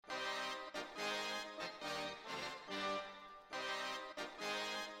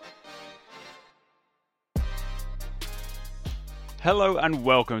Hello and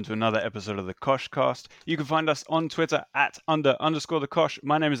welcome to another episode of the Koshcast. You can find us on Twitter at _the Kosh.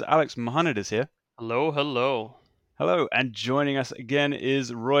 My name is Alex. Mohammed is here. Hello, hello. Hello, and joining us again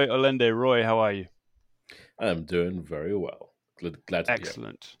is Roy Olende. Roy, how are you? I'm doing very well. Glad to be here.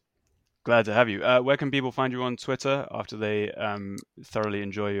 Excellent. Glad to have you. Where can people find you on Twitter after they thoroughly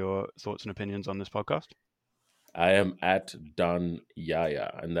enjoy your thoughts and opinions on this podcast? I am at Don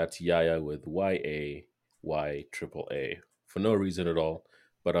Yaya, and that's Yaya with YAYAA for no reason at all.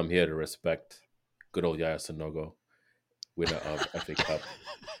 But I'm here to respect good old Yaya Sanogo, winner of FA Cup,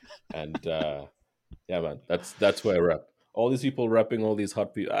 and yeah, man, that's where I rep. All these people repping all these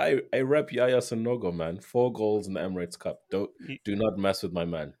hot people. I rep Yaya Sanogo, man. 4 goals in the Emirates Cup. Do not mess with my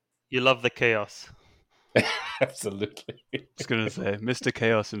man. You love the chaos. Absolutely. I was going to say, Mr.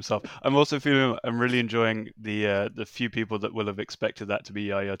 Chaos himself. I'm really enjoying the few people that will have expected that to be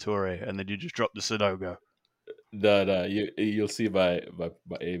Yaya Toure, and then you just drop the Sanogo. No, you'll see by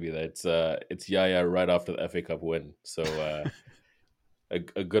Amy that it's Yaya right after the FA Cup win. So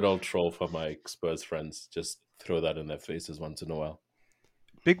a good old troll for my Spurs friends. Just throw that in their faces once in a while.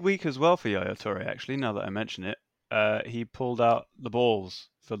 Big week as well for Yaya Toure, actually, now that I mention it. He pulled out the balls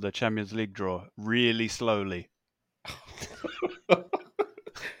for the Champions League draw really slowly.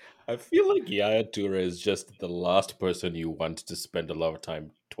 I feel like Yaya Toure is just the last person you want to spend a lot of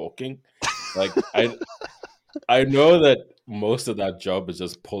time talking. Like I know that most of that job is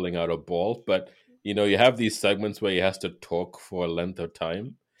just pulling out a ball, but you know, you have these segments where he has to talk for a length of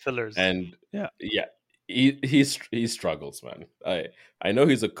time. Fillers. And yeah, he struggles, man. I know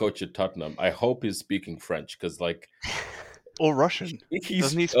he's a coach at Tottenham. I hope he's speaking French because, like, or Russian.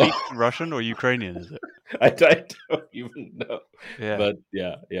 Doesn't he speak Russian or Ukrainian? Is it? I don't even know. Yeah, but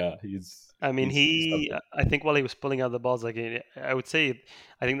yeah, he's. I mean, he's I think while he was pulling out the balls, like I would say,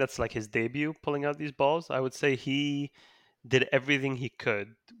 I think that's like his debut pulling out these balls. I would say he did everything he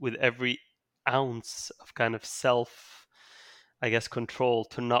could with every ounce of kind of self, I guess, control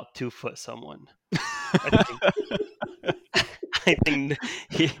to not 2-foot someone. I think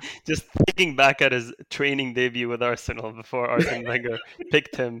he just thinking back at his training debut with Arsenal before Arsene Wenger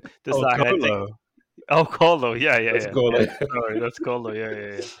picked him to sign. Kolo, yeah. Kolo. Yeah. Sorry, that's Kolo.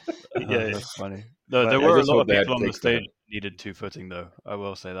 Yeah. That's funny. No, there were a lot of people on the stage needed 2-footing, though. I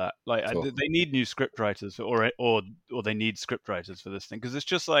will say that. Like, they need new script writers, or they need script writers for this thing, because it's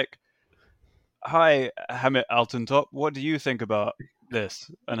just like, hi, Hamit Altintop, what do you think about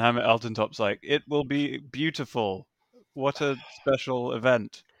this? And Hamit Altintop's like, it will be beautiful. What a special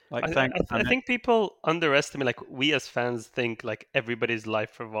event. Like, thanks. I think people underestimate, like, we as fans think like everybody's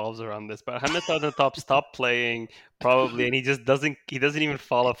life revolves around this, but Hamit Altintop stopped playing probably, and he doesn't even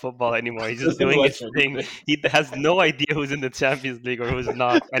follow football anymore. He's just doing his thing. He has no idea who's in the Champions League or who's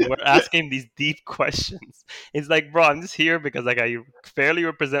not, and we're asking these deep questions. It's like, bro, I'm just here because like I fairly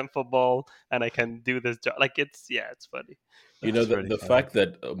represent football and I can do this job. Like, it's funny. You know, the fact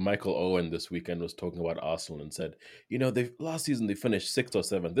that Michael Owen this weekend was talking about Arsenal and said, you know, last season they finished 6th or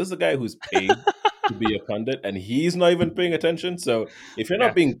 7th. This is a guy who's paid to be a pundit, and he's not even paying attention. So if you're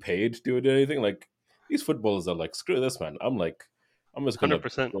not being paid to do anything, like, these footballers are like, screw this, man. I'm just going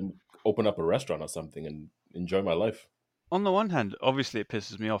to open up a restaurant or something and enjoy my life. On the one hand, obviously it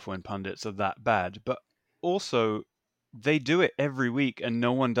pisses me off when pundits are that bad, but also they do it every week and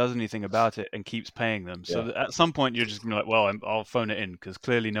no one does anything about it and keeps paying them. So at some point you're just going to be like, well, I'll phone it in because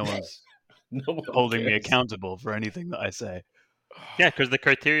clearly no one's holding me accountable for anything that I say. Yeah, because the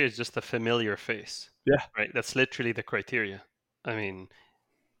criteria is just a familiar face. Yeah. Right? That's literally the criteria. I mean,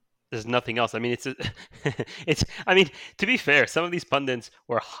 there's nothing else. I mean, it's. I mean, to be fair, some of these pundits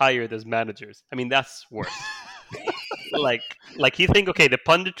were hired as managers. I mean, that's worse. like you think, okay, the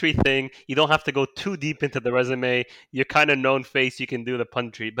punditry thing, you don't have to go too deep into the resume. You're kind of known face, you can do the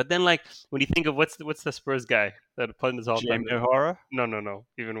punditry. But then, like, when you think of what's the Spurs guy that pundits all the time? Jamie O'Hara? No,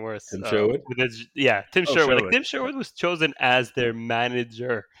 even worse. Tim Sherwood. Tim Sherwood. Like, Tim Sherwood was chosen as their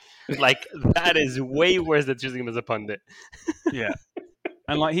manager. Like, that is way worse than choosing him as a pundit. Yeah.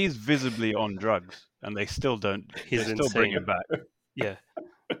 And like, he's visibly on drugs, and they still don't. They still bring him back. Yeah.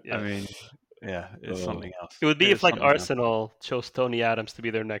 I mean, yeah, it's something else. It would be if like Arsenal chose Tony Adams to be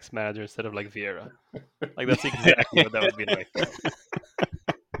their next manager instead of like Vieira. Like, that's exactly what that would be like.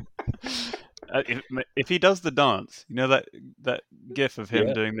 If he does the dance, you know that gif of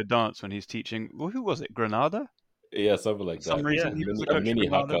him doing the dance when he's teaching. Well, who was it? Granada? Yeah, something like that. Some reason he was a mini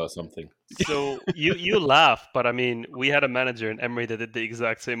haka or something. So you laugh, but I mean, we had a manager in Emery that did the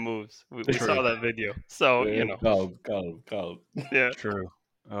exact same moves. We saw that video. So you know, calm. Yeah, true.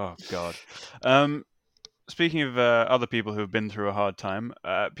 Oh God. Speaking of other people who have been through a hard time,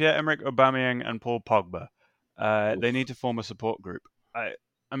 Pierre-Emerick Aubameyang and Paul Pogba. They need to form a support group.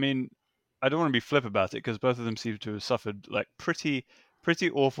 I mean, I don't want to be flip about it because both of them seem to have suffered like pretty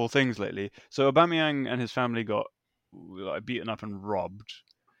awful things lately. So Aubameyang and his family got like, beaten up and robbed.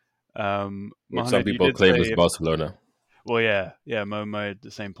 Which Mohamed, some people claim is Barcelona. Well, yeah, Mo made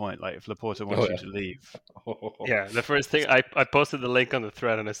the same point. Like, if Laporta wants you to leave, yeah. The first thing I posted the link on the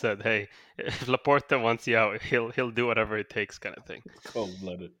thread and I said, "Hey, if Laporta wants you out, he'll do whatever it takes," kind of thing.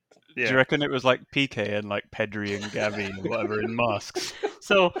 Cold-blooded. Yeah. Do you reckon it was like Piqué and like Pedri and Gavi or whatever in masks?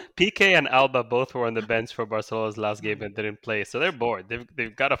 So Piqué and Alba both were on the bench for Barcelona's last game and didn't play, so they're bored.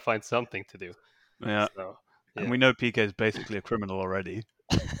 They've got to find something to do. Yeah, so, yeah. And we know Piqué is basically a criminal already.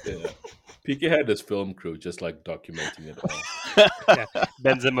 Yeah. Piqué had his film crew just like documenting it all. Yeah.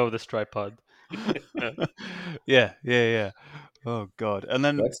 Benzema with his tripod. Yeah. Oh God! And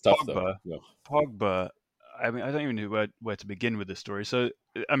then that's tough, though. Yeah. Pogba. I mean, I don't even know where to begin with this story. So,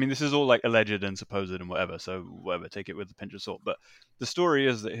 I mean, this is all like alleged and supposed and whatever. So, whatever, take it with a pinch of salt. But the story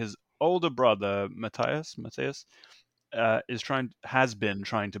is that his older brother Matthias has been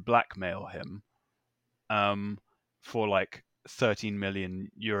trying to blackmail him, for like 13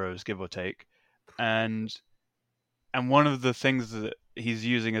 million euros, give or take, and one of the things that he's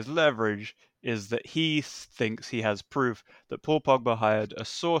using as leverage is that he thinks he has proof that Paul Pogba hired a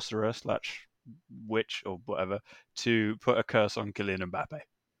sorcerer / witch or whatever to put a curse on Kylian Mbappe.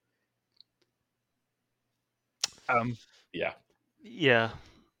 Yeah.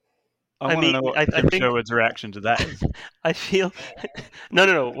 I want to know what Tim Sherwood's reaction to that is. I feel...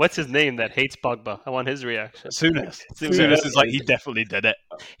 No. What's his name that hates Pogba? I want his reaction. Souness is like, he definitely did it.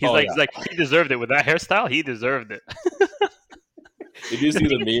 He's like, he deserved it. With that hairstyle, he deserved it. Did you see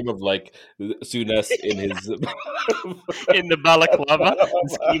the meme of like Souness in his... in the balaclava,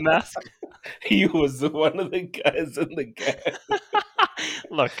 the ski mask? He was one of the guys in the gang.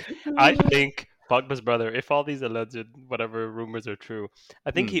 Look, I think... Pogba's brother, if all these alleged whatever rumors are true,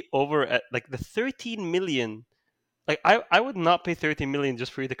 I think he like the 13 million. Like I would not pay 13 million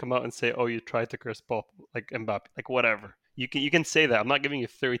just for you to come out and say, "Oh, you tried to curse Paul, like Mbappe, like whatever." You can say that. I'm not giving you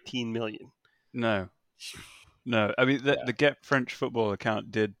 13 million. No. I mean, the Get French Football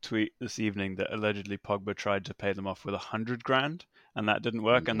account did tweet this evening that allegedly Pogba tried to pay them off with 100 grand, and that didn't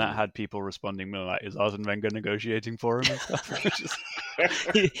work. And that had people responding like, "Is Arsene Wenger negotiating for him?" And stuff.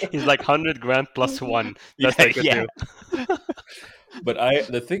 He's like 100 grand plus one. That's what they could do. But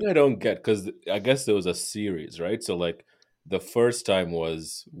the thing I don't get, because I guess there was a series, right? So like the first time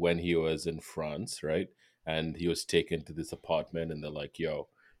was when he was in France, right? And he was taken to this apartment, and they're like, "Yo,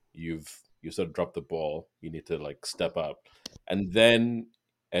 you sort of dropped the ball. You need to like step up." And then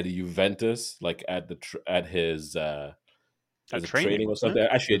at Juventus, like at his training or something,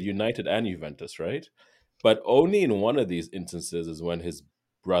 actually at United and Juventus, right? But only in one of these instances is when his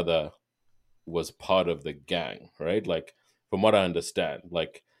brother was part of the gang, right? Like from what I understand,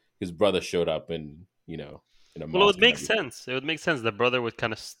 like his brother showed up in a well, it would make sense. It would make sense. The brother would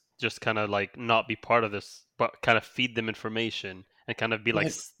kind of like not be part of this, but kind of feed them information and kind of be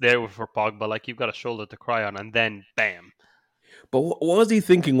like there for Pogba, like you've got a shoulder to cry on, and then bam. But what was he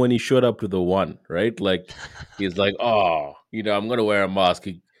thinking when he showed up to the one, right? Like he's like, "Oh, I'm gonna wear a mask.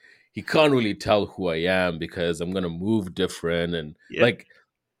 He can't really tell who I am because I'm gonna move different," and like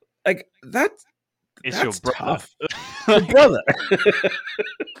that's your brother. Your brother.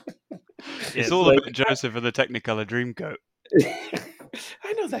 It's all about Joseph and the Technicolor Dreamcoat.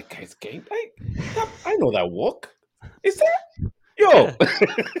 I know that guy's game. I know that walk. Is that yo?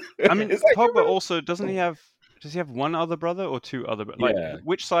 I mean, Pogba also does he have one other brother or two other? Like,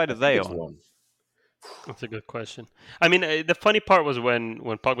 which side are they on? One. That's a good question. I mean, the funny part was when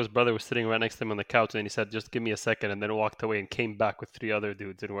Pogba's brother was sitting right next to him on the couch, and he said, "Just give me a second," and then walked away and came back with 3 other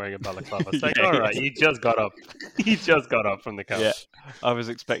dudes and wearing a balaclava. It's like, all right, he just got up. He just got up from the couch. Yeah, I was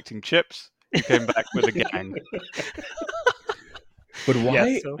expecting chips. He came back with a gang. But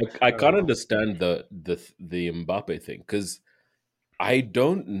why? I can't understand the Mbappe thing, because I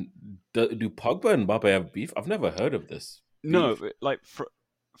don't. Do Pogba and Mbappe have beef? I've never heard of this. No, like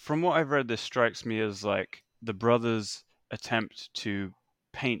from what I've read, this strikes me as like the brothers' attempt to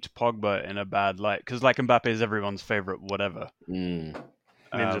paint Pogba in a bad light, because like Mbappe is everyone's favorite, whatever.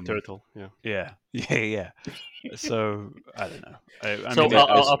 Ninja Turtle. Yeah. So I don't know. So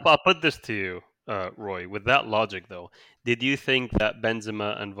I'll put this to you, Roy. With that logic, though, did you think that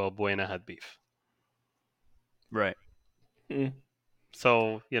Benzema and Valbuena had beef? Right.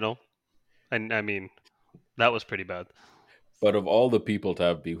 So and I mean, that was pretty bad. But of all the people to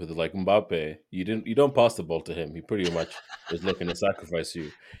have beef with, like Mbappe, you don't pass the ball to him. He pretty much is looking to sacrifice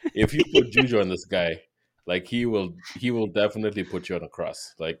you. If you put Juju on this guy, like he will definitely put you on a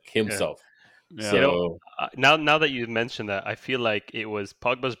cross, like himself. Yeah. So now that you mentioned that, I feel like it was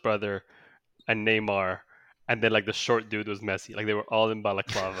Pogba's brother and Neymar, and then like the short dude was Messi. Like they were all in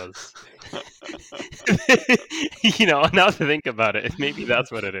balaclavas. Now to think about it, maybe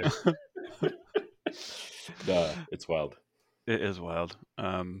that's what it is. It's wild. It is wild.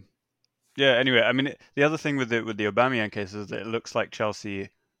 Yeah. Anyway, I mean, the other thing with the Aubameyang case is that it looks like Chelsea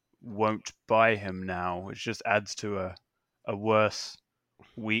won't buy him now, which just adds to a worse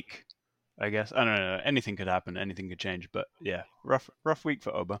week, I guess. I don't know. Anything could happen. Anything could change. But yeah, rough week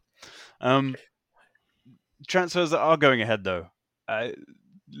for Oba. Transfers that are going ahead though.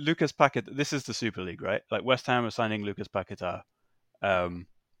 Lucas Paquetá. This is the Super League, right? Like West Ham are signing Lucas Paquetá, and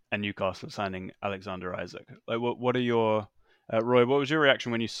Newcastle are signing Alexander Isak. Like, what are your Roy? What was your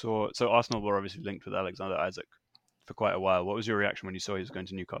reaction when you saw? So Arsenal were obviously linked with Alexander Isak for quite a while. What was your reaction when you saw he was going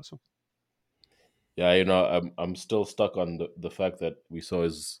to Newcastle? Yeah, I'm still stuck on the fact that we saw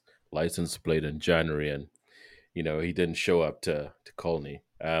his license plate in January, and he didn't show up to Colney.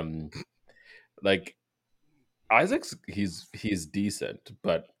 Like Isak's, he's decent,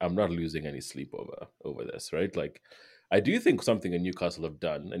 but I'm not losing any sleep over this, right? Like, I do think something in Newcastle have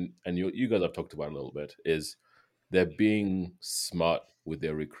done, and you guys have talked about it a little bit, is they're being smart with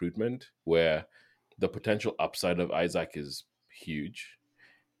their recruitment, where the potential upside of Isak is huge.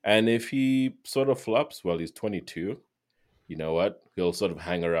 And if he sort of flops, well, he's 22. You know what? He'll sort of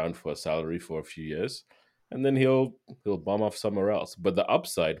hang around for a salary for a few years, and then he'll bomb off somewhere else. But the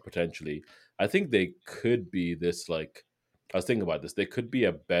upside potentially, I think they could be this, like, I was thinking about this. They could be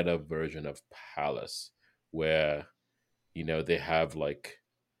a better version of Palace, where they have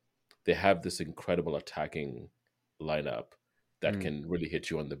this incredible attacking lineup that can really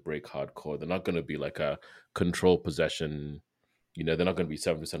hit you on the break hardcore. They're not going to be like a control possession. They're not going to be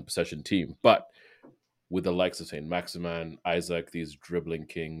 7% possession team, but with the likes of Saint Maximin, Isak, these dribbling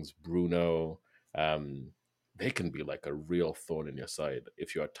kings, Bruno, they can be like a real thorn in your side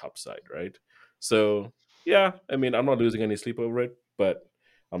if you're a top side, right? So yeah, I mean, I'm not losing any sleep over it, but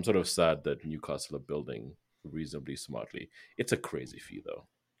I'm sort of sad that Newcastle are building reasonably smartly. It's a crazy fee though.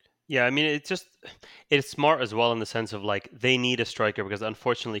 Yeah, I mean, it's smart as well in the sense of like they need a striker because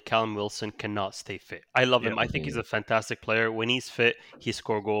unfortunately Callum Wilson cannot stay fit. I love him. I think he's a fantastic player. When he's fit, he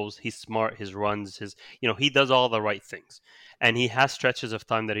scores goals. He's smart. His runs, he does all the right things, and he has stretches of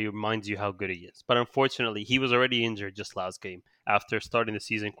time that he reminds you how good he is. But unfortunately, he was already injured just last game after starting the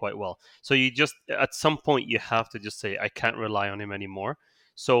season quite well. So you just at some point you have to just say I can't rely on him anymore.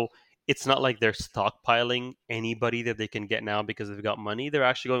 So it's not like they're stockpiling anybody that they can get now because they've got money. They're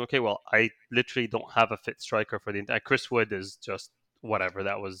actually going, okay, well, I literally don't have a fit striker for the entire. Chris Wood is just whatever.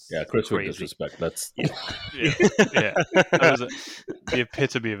 That was Chris crazy. Wood disrespect. That's yeah. That was the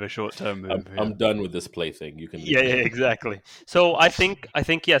epitome of a short-term move. I'm done with this play thing. You can exactly. So I think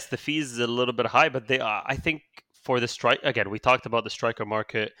yes, the fees is a little bit high, but I think for the strike again, we talked about the striker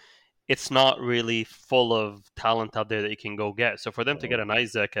market. It's not really full of talent out there that you can go get. So for them to get an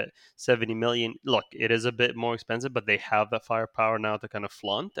Isak at 70 million, look, it is a bit more expensive, but they have that firepower now to kind of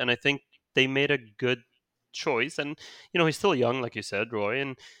flaunt. And I think they made a good choice. And, he's still young, like you said, Roy,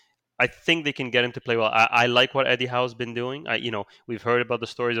 and I think they can get him to play well. I like what Eddie Howe's been doing. We've heard about the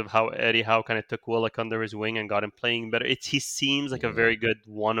stories of how Eddie Howe kind of took Willock under his wing and got him playing better. He seems like a very good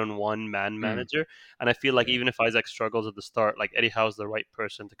one-on-one man manager, and I feel like even if Isak struggles at the start, like Eddie Howe's the right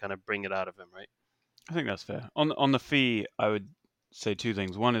person to kind of bring it out of him, right? I think that's fair. On the fee, I would say two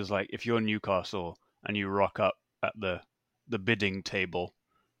things. One is like if you're Newcastle and you rock up at the bidding table,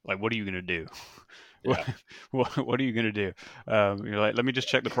 like what are you going to do? Yeah. What are you going to do? You're like, let me just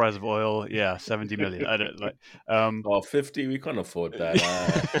check the price of oil. Yeah, 70 million. I don't like. 50. We can't afford that.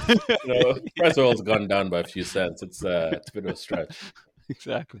 Price of oil's gone down by a few cents. It's a bit of a stretch.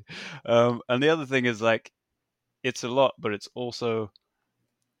 Exactly. And the other thing is like, it's a lot, but it's also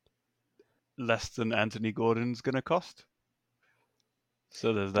less than Anthony Gordon's going to cost.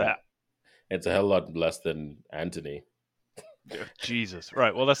 So there's that. Yeah. It's a hell lot less than Anthony. Jesus.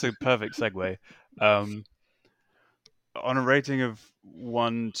 Right. Well, that's a perfect segue. On a rating of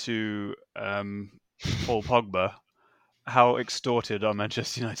 1 to Paul Pogba, how extorted are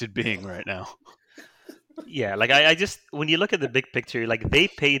Manchester United being right now? Yeah, like I just when you look at the big picture, like they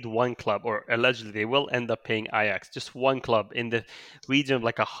paid one club, or allegedly they will end up paying Ajax, just one club in the region of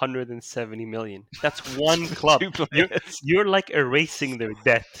like 170 million. That's one club. You're like erasing their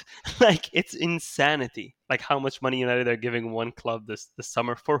debt. Like it's insanity. Like how much money United are giving one club this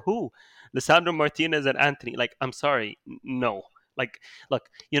summer for who? Lisandro Martinez and Anthony. Like I'm sorry, no. Like, look,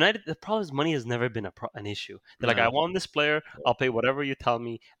 United, the problem is money has never been an issue. They're like, I want this player, I'll pay whatever you tell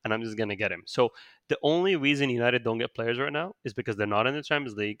me, and I'm just going to get him. So the only reason United don't get players right now is because they're not in the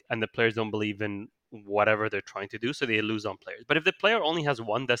Champions League and the players don't believe in whatever they're trying to do, so they lose on players. But if the player only has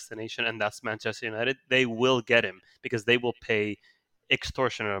one destination and that's Manchester United, they will get him because they will pay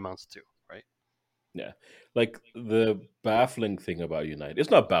extortionate amounts too, right? Yeah. Like the baffling thing about United, it's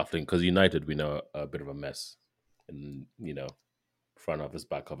not baffling because United, we know, a bit of a mess in, front office,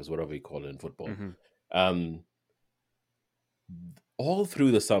 back office, whatever you call it in football. Mm-hmm. All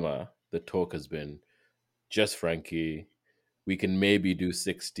through the summer, the talk has been just Frankie. We can maybe do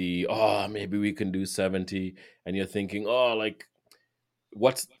 60. Oh, maybe we can do 70. And you're thinking, oh, like,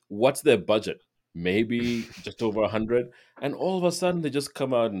 what's their budget? Maybe just over 100. And all of a sudden, they just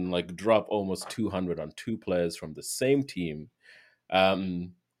come out and like drop almost 200 on two players from the same team.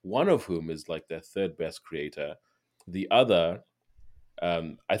 One of whom is like their third best creator. The other,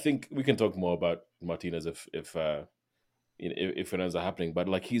 I think we can talk more about Martinez if it ends up happening. But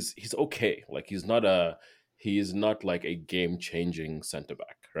like he's okay. Like he is not like a game changing center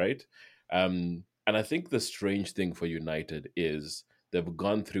back, right? And I think the strange thing for United is they've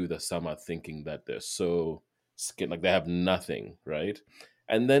gone through the summer thinking that they're so like they have nothing, right?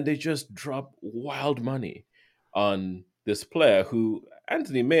 And then they just drop wild money on this player who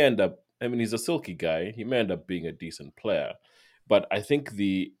Anthony may end up. I mean, he's a silky guy. He may end up being a decent player, but I think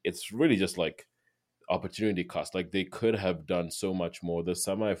it's really just like opportunity cost. Like they could have done so much more this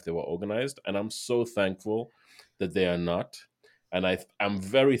summer if they were organized, and I'm so thankful that they are not. And I'm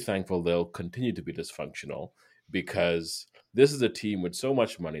very thankful they'll continue to be dysfunctional because this is a team with so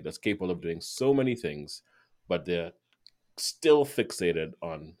much money that's capable of doing so many things, but they're still fixated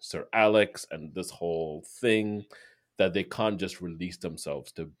on Sir Alex and this whole thing that they can't just release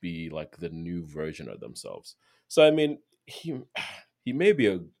themselves to be like the new version of themselves. So I mean, he may be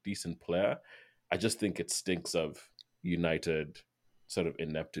a decent player. I just think it stinks of United sort of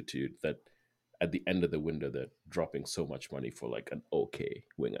ineptitude that at the end of the window they're dropping so much money for like an okay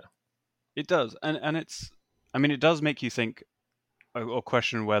winger. It does, and it does make you think or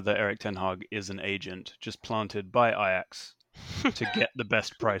question whether Erik ten Hag is an agent just planted by Ajax to get the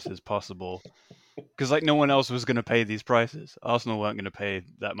best prices possible. Because like no one else was going to pay these prices. Arsenal weren't going to pay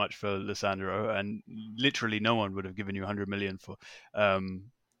that much for Lisandro, and literally no one would have given you 100 million for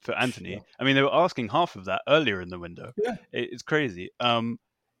Anthony. Yeah. I mean, they were asking half of that earlier in the window. Yeah. It's crazy.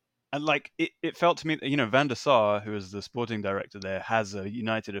 And like it felt to me that, Van der Sar, who is the sporting director there, has a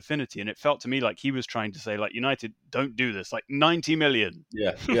United affinity, and it felt to me like he was trying to say, like, United, don't do this, like 90 million,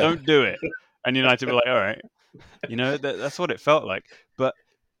 don't do it, and United were like, all right, that's what it felt like. But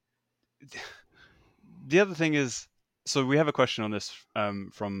the other thing is, so we have a question on this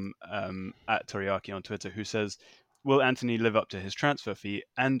from at Toriaki on Twitter, who says, will Anthony live up to his transfer fee?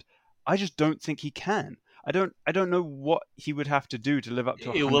 And I just don't think he can. I don't know what he would have to do to live up to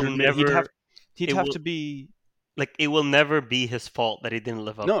 100 million. He'd have to be like, it will never be his fault that he didn't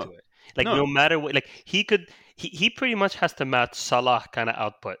live up to it. Like no matter what, like he pretty much has to match Salah kind of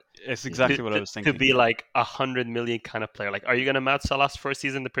output. It's exactly what I was thinking. To be like 100 million kind of player. Like, are you going to match Salah's first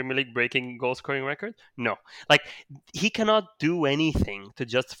season in the Premier League breaking goal scoring record? No. Like, he cannot do anything to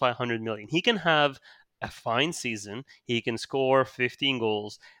justify 100 million. He can have a fine season. He can score 15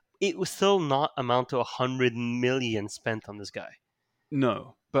 goals. It will still not amount to 100 million spent on this guy.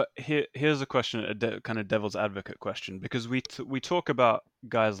 No, but here's a question, a kind of devil's advocate question, because we talk about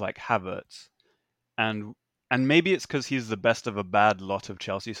guys like Havertz, and maybe it's because he's the best of a bad lot of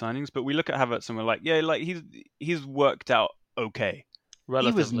Chelsea signings, but we look at Havertz and we're like, yeah, like he's worked out okay.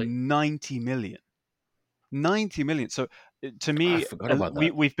 Relatively. He was 90 million. 90 million. So to me,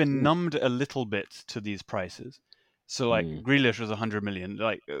 we've been numbed a little bit to these prices. So, like, Grealish was 100 million.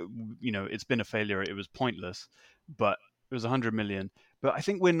 Like, it's been a failure. It was pointless, but it was 100 million. But I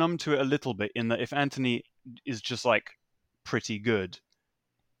think we're numb to it a little bit in that if Anthony is just, like, pretty good,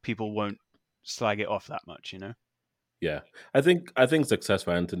 people won't slag it off that much, Yeah. I think success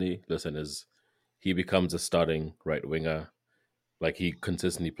for Anthony, listen, is he becomes a starting right winger. Like, he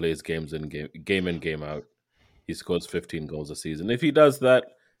consistently plays game in, game out. He scores 15 goals a season. If he does that,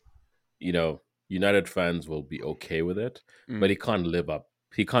 United fans will be okay with it, but he can't live up.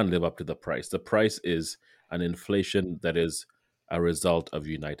 He can't live up to the price. The price is an inflation that is a result of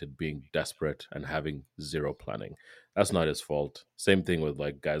United being desperate and having zero planning. That's not his fault. Same thing with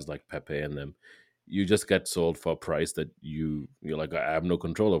like guys like Pepe and them. You just get sold for a price that you're like, I have no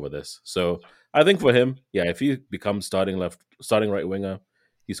control over this. So I think for him, yeah, if he becomes starting right winger,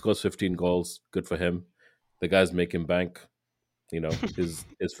 he scores 15 goals. Good for him. The guys make him bank. His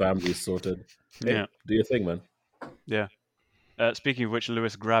family is sorted. Hey, yeah, do your thing, man. Yeah, Speaking of which,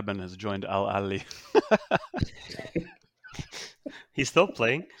 Lewis Graben has joined Al Ahly. He's still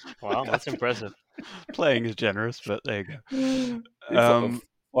playing? Wow, that's impressive. Playing is generous, but there you go.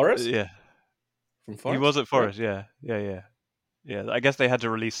 Forest? Yeah. From Forest? He was at Forest, yeah. I guess they had to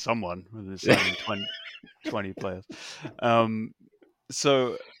release someone with signing 20 players.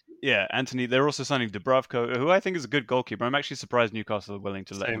 So, yeah, Anthony, they're also signing Dubravko, who I think is a good goalkeeper. I'm actually surprised Newcastle are willing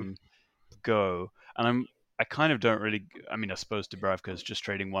to let him go. And I kind of don't really, I mean, I suppose Dubravka is just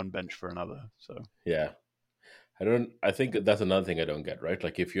trading one bench for another. So yeah, I think that's another thing I don't get, right?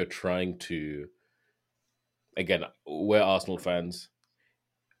 Like if you're trying to, again, we're Arsenal fans,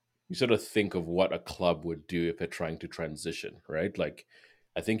 you sort of think of what a club would do if they're trying to transition, right? Like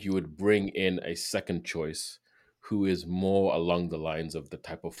I think you would bring in a second choice who is more along the lines of the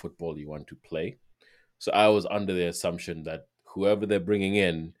type of football you want to play. So I was under the assumption that whoever they're bringing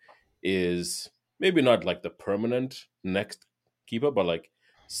in is maybe not like the permanent next keeper, but like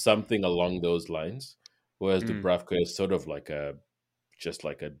something along those lines. Whereas Dubravka is sort of like just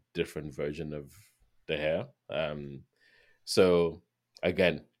like a different version of De Gea. So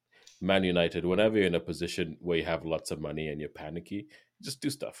again, Man United, whenever you're in a position where you have lots of money and you're panicky, just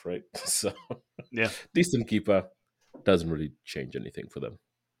do stuff, right? So yeah, decent keeper doesn't really change anything for them.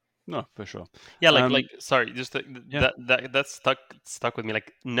 No, for sure. Yeah, sorry, just that stuck with me.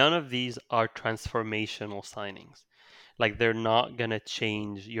 Like none of these are transformational signings. Like they're not gonna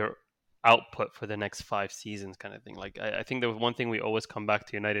change your output for the next 5 seasons, kind of thing. Like I think the one thing we always come back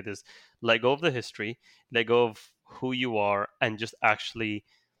to United is let go of the history, let go of who you are, and just actually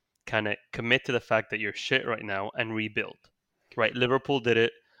kind of commit to the fact that you're shit right now and rebuild. Right? Liverpool did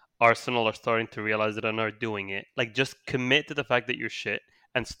it. Arsenal are starting to realize it and are doing it. Like just commit to the fact that you're shit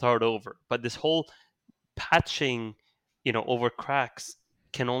and start over. But this whole patching, over cracks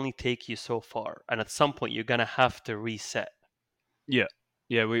can only take you so far, and at some point you're gonna have to reset. Yeah.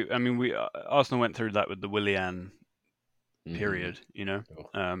 Arsenal went through that with the Willian period,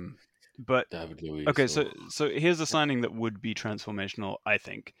 But David Luiz, okay, so here's a signing that would be transformational, I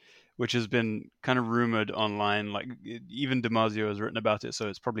think, which has been kind of rumored online. Like even Damasio has written about it, so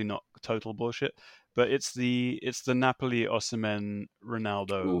it's probably not total bullshit. But it's the Napoli Osimhen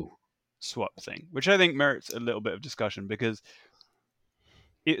Ronaldo swap thing, which I think merits a little bit of discussion because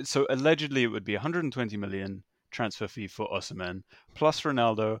so allegedly it would be 120 million transfer fee for Osimhen plus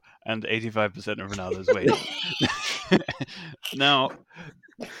Ronaldo and 85% of Ronaldo's wages. Now,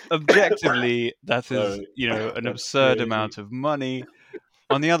 objectively, that is an absurd amount of money.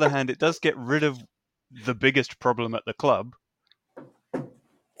 On the other hand, it does get rid of the biggest problem at the club,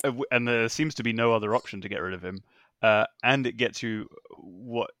 and there seems to be no other option to get rid of him. And it gets you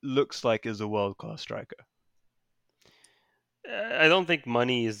what looks like is a world-class striker. I don't think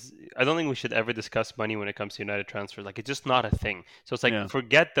we should ever discuss money when it comes to United transfers. Like, it's just not a thing. So it's like,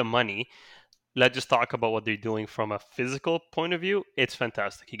 forget the money. Let's just talk about what they're doing from a physical point of view. It's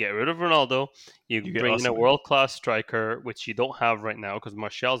fantastic. You get rid of Ronaldo. You bring in a world-class striker, which you don't have right now because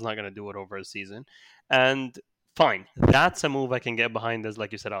Martial's not going to do it over a season. And fine, that's a move I can get behind as,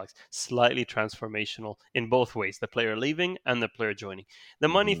 like you said, Alex, slightly transformational in both ways, the player leaving and the player joining. The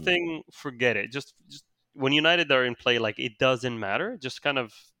money thing, forget it. Just when United are in play, like, it doesn't matter. Just kind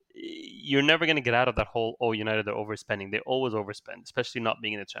of, you're never going to get out of that whole, United are overspending. They always overspend, especially not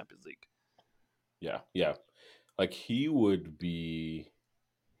being in the Champions League. Yeah. Like, he would be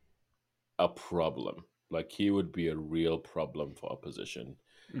a problem. Like, he would be a real problem for opposition.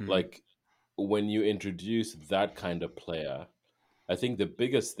 Like, when you introduce that kind of player, I think the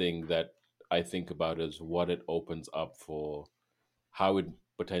biggest thing that I think about is what it opens up for, how it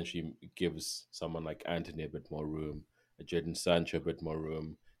potentially gives someone like Antony a bit more room, a Jadon Sancho a bit more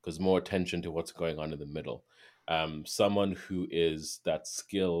room, because more attention to what's going on in the middle. Someone who is that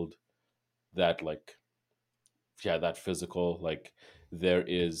skilled, that that physical, like there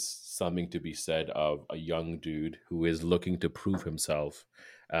is something to be said of a young dude who is looking to prove himself.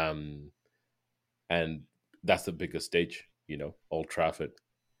 And that's the biggest stage, Old Trafford,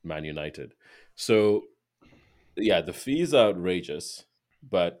 Man United. So yeah, the fees are outrageous,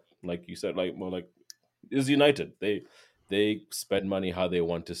 but like you said, is United. They spend money how they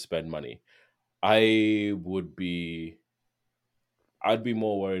want to spend money. I'd be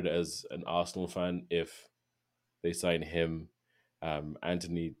more worried as an Arsenal fan if they sign him.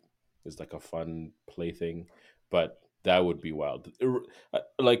 Antony is like a fun plaything, but that would be wild.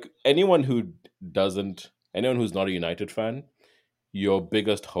 Like anyone who's not a United fan, your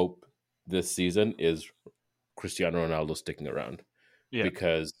biggest hope this season is Cristiano Ronaldo sticking around. Yeah.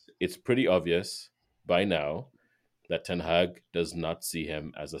 Because it's pretty obvious by now that Ten Hag does not see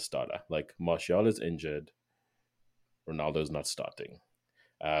him as a starter. Like, Martial is injured. Ronaldo's not starting.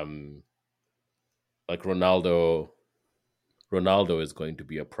 Like Ronaldo is going to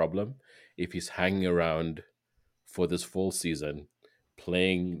be a problem if he's hanging around for this full season,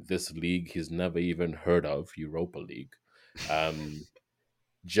 playing this league he's never even heard of, Europa League.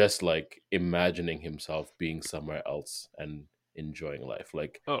 Just like imagining himself being somewhere else and enjoying life.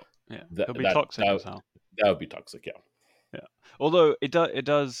 Like, he'll be toxic as hell. That would be toxic, yeah. Although it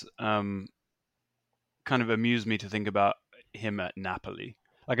does kind of amuse me to think about him at Napoli.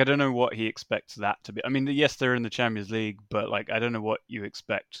 Like, I don't know what he expects that to be. I mean, yes, they're in the Champions League, but like, I don't know what you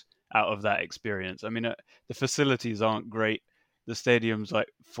expect out of that experience. I mean, the facilities aren't great. The stadium's like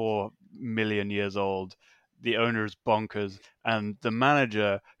 4 million years old. The owner's bonkers, and the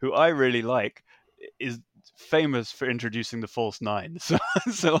manager, who I really like, is famous for introducing the false nine. So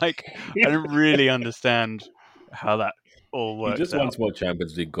like, I don't really understand how that all works. He just wants more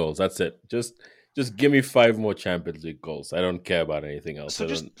Champions League goals. That's it. Just give me 5 more Champions League goals. I don't care about anything else. So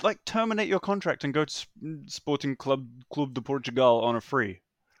just like terminate your contract and go to Sporting Club de Portugal on a free.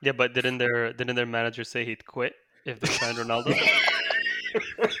 Yeah, but didn't their manager say he'd quit if they signed Ronaldo?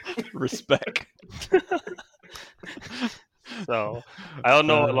 Respect. So I don't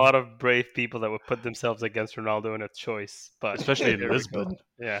know a lot of brave people that would put themselves against Ronaldo in a choice, but especially in Lisbon.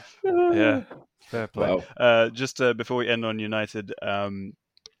 Yeah. Fair play. Wow. Just before we end on United,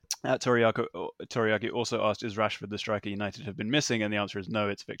 Toriaki also asked, "Is Rashford the striker United have been missing?" And the answer is no.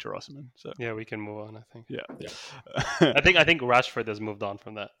 It's Victor Osimhen. So yeah, we can move on. I think. Yeah. I think Rashford has moved on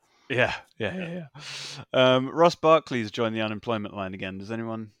from that. Yeah. Ross Barkley's joined the unemployment line again. Does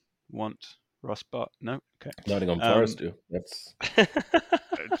anyone want Ross Barkley? No? Okay. Nottingham Forest do. That's...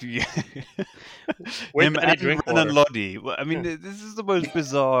 Him and Renan Lodi. I mean, this is the most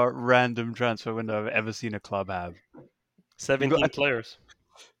bizarre random transfer window I've ever seen a club have. 17 players.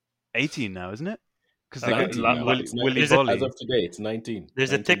 18 now, isn't it? Because Willy Bolly. As of today, it's 19.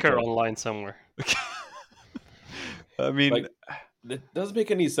 There's 19 a ticker online somewhere. I mean... Like, it doesn't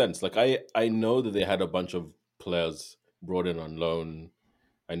make any sense. Like, I know that they had a bunch of players brought in on loan.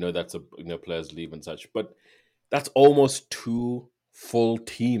 I know that's players leave and such, but that's almost 2 full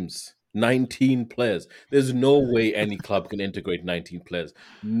teams. 19 players. There's no way any club can integrate 19 players.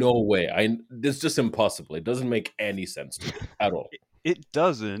 No way. It's just impossible. It doesn't make any sense to me at all. It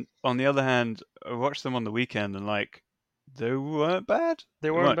doesn't. On the other hand, I watched them on the weekend and like they weren't bad.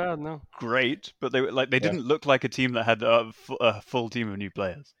 They weren't bad, no. Great, but they didn't look like a team that had a full team of new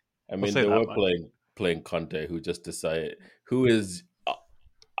players. I mean, they were playing Conte, who just decided, who is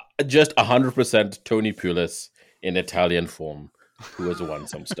just 100% Tony Pulis in Italian form, who has won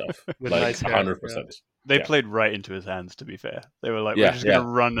some stuff. Like 100%. Yeah. They played right into his hands, to be fair. They were like, we're just going to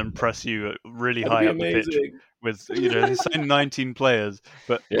run and press you really high up the pitch. With, they signed 19 players,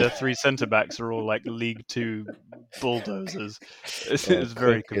 but the 3 centre-backs are all like League 2 bulldozers. It's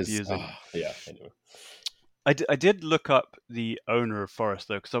very confusing. Anyway. I did look up the owner of Forest,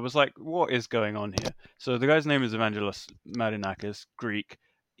 though, because I was like, what is going on here? So the guy's name is Evangelos Marinakis, Greek.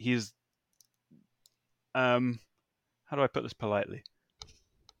 He's... how do I put this politely?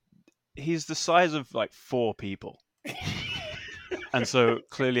 He's the size of like 4 people. And so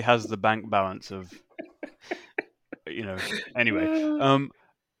clearly has the bank balance of... Anyway,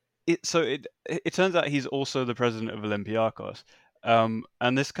 it turns out he's also the president of Olympiacos,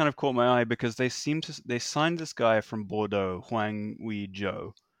 and this kind of caught my eye because they signed this guy from Bordeaux, Hwang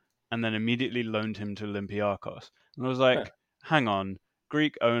Wee-jo, and then immediately loaned him to Olympiacos. And I was like, hang on,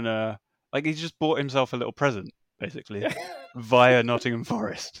 Greek owner, like he just bought himself a little present basically via Nottingham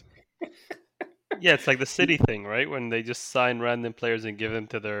Forest. Yeah, it's like the City thing, right? When they just sign random players and give them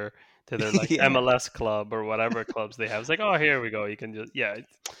to their like MLS club or whatever clubs they have. It's like, oh, here we go. You can just I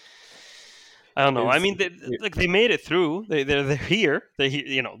don't know. I mean, they made it through. They're here. They're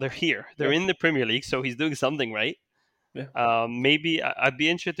here. They're in the Premier League, so he's doing something right. Yeah. Maybe I'd be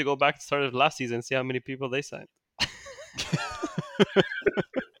interested to go back to the start of last season and see how many people they signed.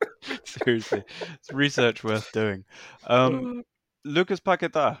 Seriously, it's research worth doing. Lucas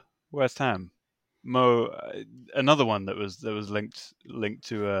Paquetá, West Ham. Mo, another one that was linked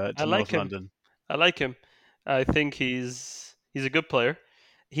to North London. I like him. I think he's a good player.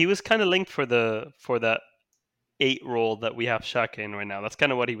 He was kind of linked for that 8 role that we have Xhaka in right now. That's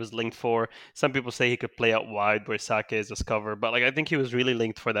kind of what he was linked for. Some people say he could play out wide where Saka is as cover, but like I think he was really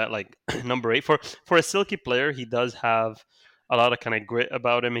linked for that like number 8. For a silky player, he does have a lot of kind of grit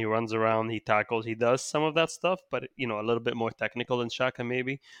about him. He runs around, he tackles, he does some of that stuff, but a little bit more technical than Xhaka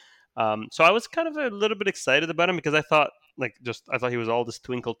maybe. So I was kind of a little bit excited about him because I thought he was all this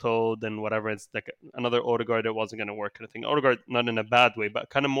twinkle toed and whatever. It's like another Odegaard that wasn't going to work kind of thing. Odegaard, not in a bad way, but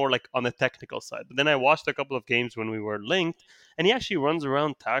kind of more like on the technical side. But then I watched a couple of games when we were linked, and he actually runs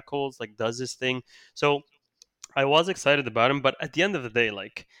around, tackles, like does his thing. So I was excited about him, but at the end of the day,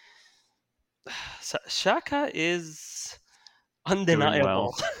 like Xhaka is undeniable.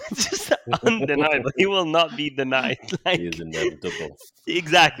 Well. Just undeniable. He will not be denied. Like, he is inevitable.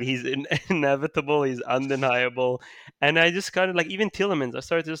 Exactly. He's inevitable. He's undeniable. And I just kind of like, even Tielemans, I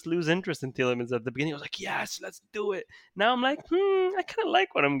started to just lose interest in Tielemans at the beginning. I was like, yes, let's do it. Now I'm like, I kind of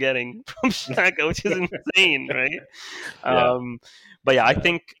like what I'm getting from Xhaka, which is insane, right? Yeah. But yeah, I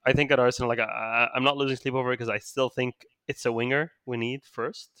think at Arsenal, like I'm not losing sleep over it because I still think it's a winger we need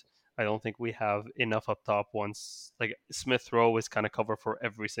first. I don't think we have enough up top once, like Smith Rowe is kind of cover for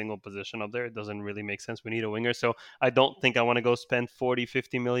every single position up there. It doesn't really make sense. We need a winger. So I don't think I want to go spend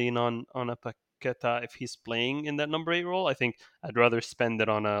 40-50 million on a Paqueta if he's playing in that number 8 role. I think I'd rather spend it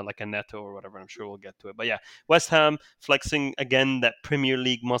on a Neto or whatever. I'm sure we'll get to it. But yeah, West Ham flexing again that Premier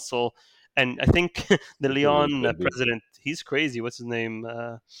League muscle. And I think the Lyon president, he's crazy. What's his name?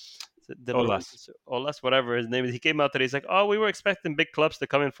 Olas, whatever his name is. He came out today. He's like, "Oh, we were expecting big clubs to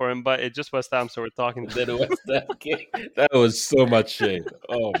come in for him, but it's just West Ham, so we're talking." That was so much shade.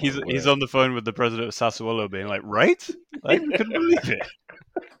 Oh, he's on the phone with the president of Sassuolo, being like, "Right? I couldn't believe it."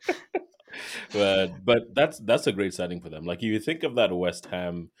 But that's a great signing for them. Like, you think of that West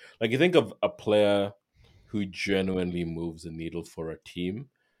Ham, like you think of a player who genuinely moves the needle for a team.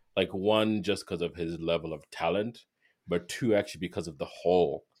 Like, one, just because of his level of talent, but two, actually because of the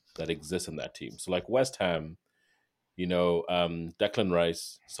whole that exists in that team. So like West Ham, Declan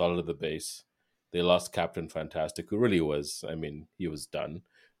Rice, solid at the base. They lost Captain Fantastic, who really was, he was done.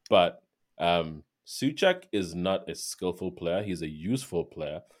 But Souček is not a skillful player. He's a useful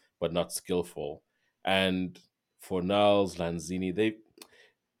player, but not skillful. And Fornals, Lanzini,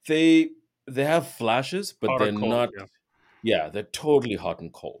 they have flashes, but they're not. Yeah, they're totally hot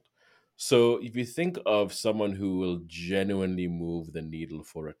and cold. So if you think of someone who will genuinely move the needle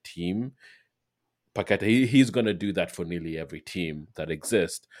for a team, Paqueta, he's going to do that for nearly every team that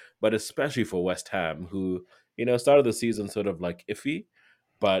exists, but especially for West Ham, who, started the season sort of like iffy,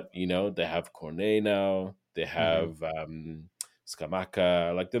 but, they have Cornet now, they have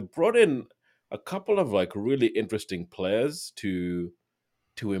Scamacca, like they've brought in a couple of like really interesting players to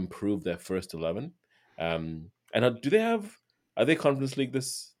improve their first 11. And are they Conference League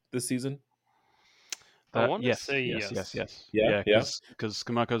this season? I want to say yes. Yeah, because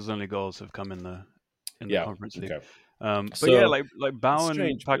Scamacca's only goals have come in the Conference League. Okay. But yeah, like Bowen,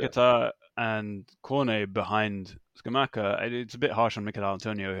 Paqueta, and Cornet behind Scamacca, it's a bit harsh on Mikel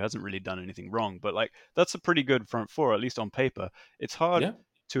Antonio, who hasn't really done anything wrong. But like that's a pretty good front four, at least on paper. It's hard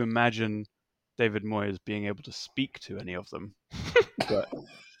to imagine David Moyes being able to speak to any of them. But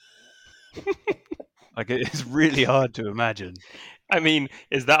like it's really hard to imagine. I mean,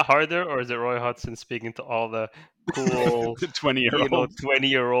 is that harder, or is it Roy Hodgson speaking to all the cool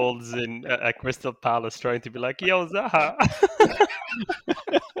 20-year-olds in at Crystal Palace, trying to be like, "Yo, Zaha,"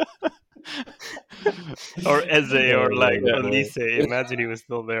 or Eze, or like Elise? Imagine he was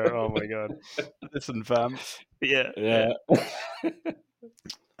still there. Oh my god! Listen, fam. Yeah.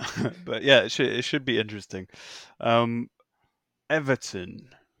 But yeah, it should be interesting. Everton.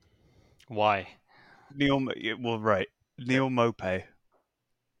 Why? Neil Maupay.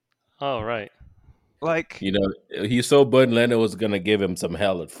 Oh, right. Like, he saw Bernd Leno was going to give him some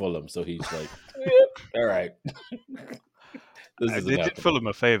hell at Fulham, so he's like, all right. They did Fulham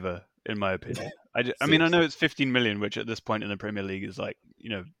a favour, in my opinion. I mean, I know it's 15 million, which at this point in the Premier League is like,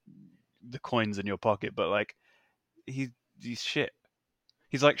 the coins in your pocket, but like, he's shit.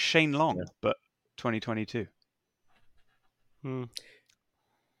 He's like Shane Long, but 2022.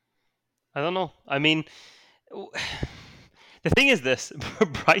 I don't know. I mean, the thing is this: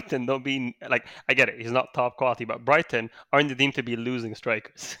 Brighton don't be like. I get it; he's not top quality, but Brighton aren't deemed to be losing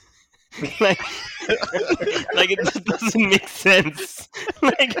strikers. like it just doesn't make sense.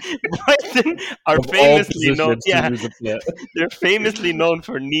 Like Brighton are famously known. They're famously known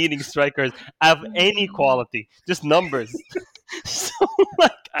for needing strikers of any quality, just numbers. So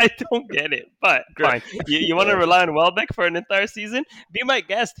like I don't get it, but fine. You want to rely on Welbeck for an entire season? Be my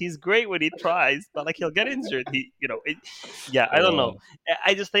guest. He's great when he tries, but like he'll get injured. I don't know.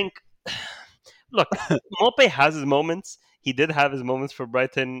 I just think, look, Maupay has his moments. He did have his moments for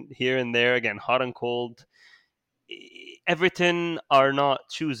Brighton here and there. Again, hot and cold. Everton are not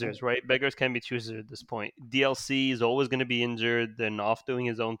choosers, right? Beggars can be choosers at this point. DLC is always going to be injured and off doing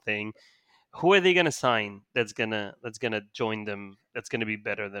his own thing. who are they going to sign that's gonna join them? That's going to be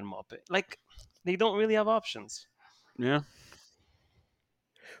better than Maupay? Like, they don't really have options. Yeah.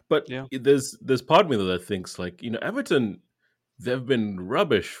 But there's part of me that thinks like, Everton, they've been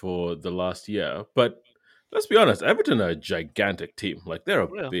rubbish for the last year, but let's be honest, Everton are a gigantic team. Like, they're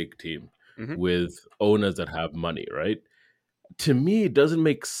a big team with owners that have money, right? To me, it doesn't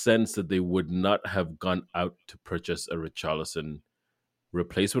make sense that they would not have gone out to purchase a Richarlison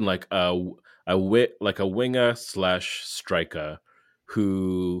replacement, like a winger / striker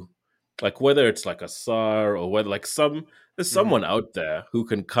who, like, whether it's like a Sar or whether like there's someone out there who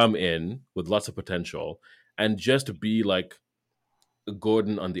can come in with lots of potential and just be like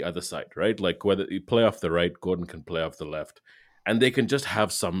Gordon on the other side, right? Like, whether you play off the right, Gordon can play off the left, and they can just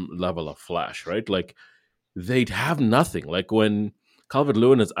have some level of flash, right? Like, they'd have nothing. Like, when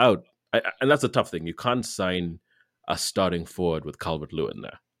Calvert-Lewin is out, and that's a tough thing. You can't sign a starting forward with Calvert-Lewin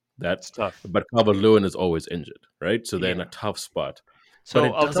there. That's tough. But Calvert-Lewin is always injured, right? So they're in a tough spot. So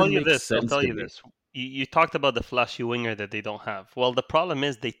I'll tell you this. You talked about the flashy winger that they don't have. Well, the problem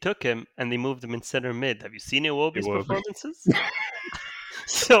is they took him and they moved him in center mid. Have you seen Iwobi's performances?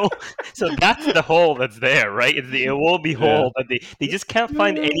 So that's the hole that's there, right? It's the Iwobi hole, but they just can't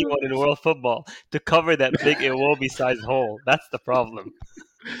find anyone in world football to cover that big Iwobi-sized hole. That's the problem.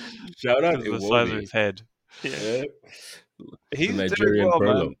 Shout out the size of his head. Yeah. He's Nigerian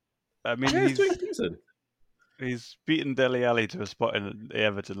man. I mean, he's doing decent. He's beaten Dele Alli to a spot in the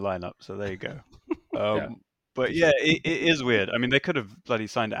Everton lineup, so there you go. But it is weird. I mean, they could have bloody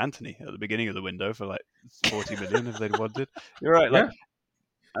signed Anthony at the beginning of the window for like 40 million if they'd wanted. You're right. Like,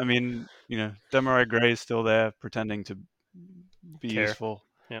 I mean, Demarai Gray is still there pretending to be useful.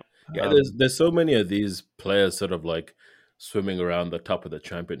 Yeah, there's so many of these players sort of like swimming around the top of the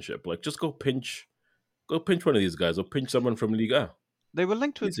championship. Like, just go pinch one of these guys or pinch someone from Liga. They were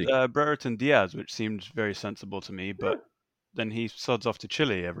linked with Brereton Diaz, which seemed very sensible to me, but then he sods off to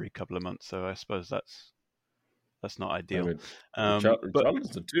Chile every couple of months, so I suppose that's not ideal. I mean,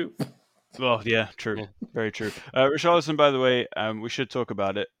 Richarlison too. Well, yeah, true. Yeah. Very true. Richarlison, by the way, we should talk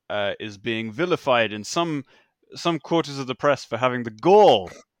about it, is being vilified in some quarters of the press for having the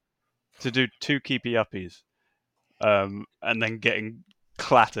gall to do 2 keepy uppies, and then getting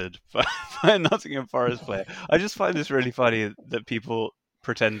clattered by a Nottingham Forest player. I just find this really funny that people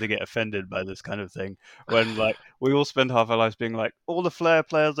pretend to get offended by this kind of thing when, like, we all spend half our lives being like, all the flair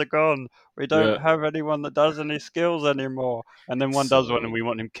players are gone, we don't have anyone that does any skills anymore, and then one does one and we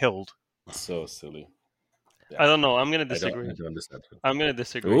want him killed. So silly. I don't know. I'm going to disagree. I don't understand. I'm going to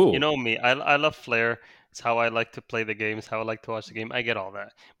disagree. Ooh. You know me. I love flair. It's how I like to play the game. It's how I like to watch the game. I get all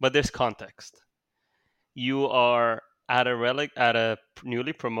that. But there's context. You are at a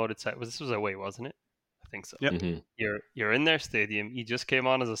newly promoted side. This was away, wasn't it? I think so. Yep. Mm-hmm. You're in their stadium. You just came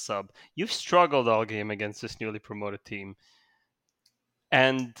on as a sub. You've struggled all game against this newly promoted team.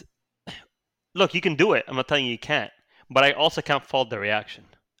 And look, you can do it. I'm not telling you can't. But I also can't fault the reaction.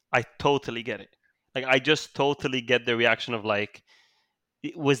 I totally get it. Like, I just totally get the reaction of like,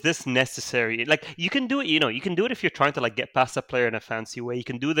 was this necessary? Like, you can do it, you can do it if you're trying to like get past a player in a fancy way. You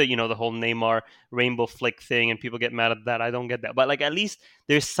can do the, the whole Neymar rainbow flick thing and people get mad at that. I don't get that. But like, at least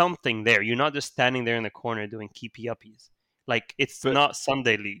there's something there. You're not just standing there in the corner doing keepy uppies. Like, it's not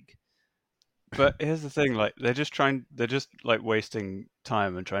Sunday League. But here's the thing, like, they're just like wasting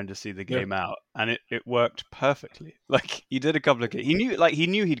time and trying to see the game out, and it worked perfectly. Like, he did a couple of he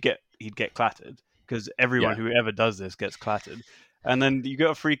knew he'd get clattered, because everyone who ever does this gets clattered. And then you get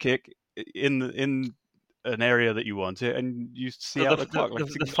a free kick in an area that you want it, and you see out the clock. Like,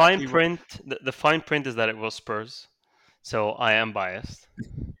 the fine print. The fine print is that it was Spurs, so I am biased.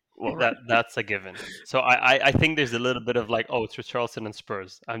 Well, that's a given. So I think there's a little bit of like, oh, it's Richarlison and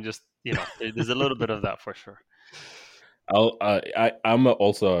Spurs. I'm just, there's a little bit of that for sure. I'm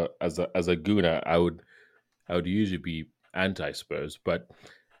also as a Guna, I would usually be anti-Spurs, but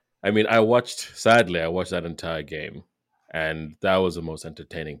I mean, I watched that entire game, and that was the most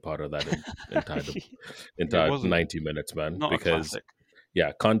entertaining part of that entire 90 minutes, man. Because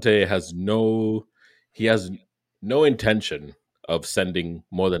Conte has no intention of sending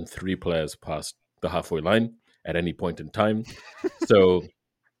more than 3 players past the halfway line at any point in time. So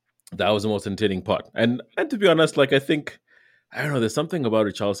that was the most entertaining part. And to be honest, like, I don't know, there's something about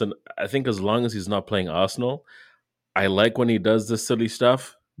Richarlison. I think as long as he's not playing Arsenal, I like when he does this silly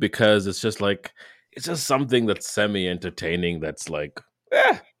stuff, because it's just something that's semi-entertaining. That's like,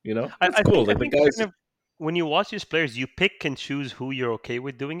 it's cool. Like, the guys. When you watch these players, you pick and choose who you're okay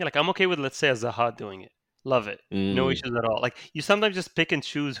with doing it. Like, I'm okay with, let's say, Zaha doing it. Love it. No issues at all. Like, you sometimes just pick and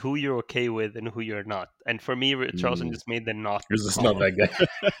choose who you're okay with and who you're not. And for me, Richarlison just made the not. He's just not that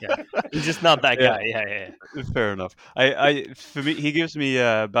guy. Yeah, he's just not that guy. Yeah. Fair enough. I for me, he gives me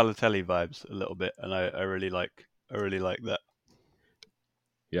Balotelli vibes a little bit, and I really like that.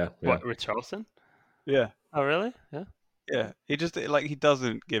 Yeah. What, Richarlison? Yeah. Oh, really? Yeah. Yeah. He just he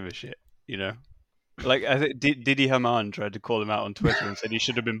doesn't give a shit, you know. Like, I think Didi Hamann tried to call him out on Twitter and said he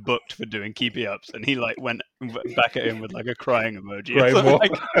should have been booked for doing keepy ups, and he went back at him with a crying emoji.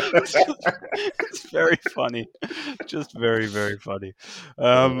 It's very funny, just very, very funny.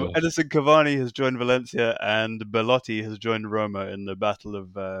 Edinson Cavani has joined Valencia, and Belotti has joined Roma in the battle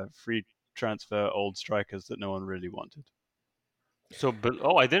of free transfer old strikers that no one really wanted. So,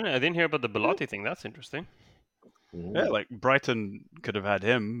 I didn't hear about the Belotti thing. That's interesting. Yeah, Brighton could have had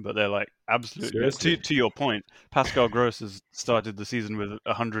him, but they're absolutely. To your point, Pascal Gross has started the season with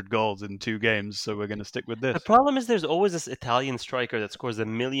 100 goals in 2 games, so we're going to stick with this. The problem is there's always this Italian striker that scores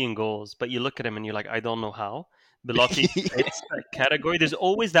 1 million goals, but you look at him and you're like, I don't know how. Belotti fits that category. There's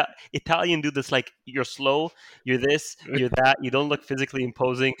always that Italian dude that's like, you're slow, you're this, you're that, you don't look physically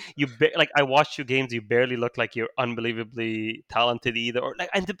imposing. I watched your games, you barely look like you're unbelievably talented either.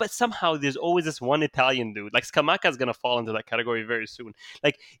 But somehow there's always this one Italian dude. Like, Scamacca's gonna fall into that category very soon.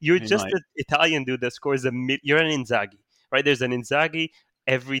 Like, you're just an Italian dude that scores you're an Inzaghi, right? There's an Inzaghi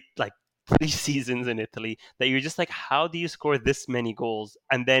every 3 seasons in Italy that you're just like, how do you score this many goals?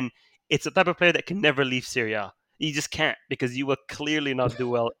 And then it's a type of player that can never leave Serie A. You just can't, because you will clearly not do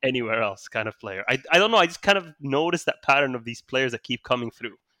well anywhere else, kind of player. I don't know. I just kind of noticed that pattern of these players that keep coming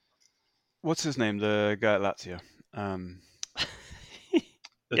through. What's his name? The guy at Lazio.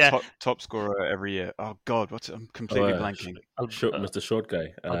 Top scorer every year. Oh God, I'm completely blanking. Mr. Short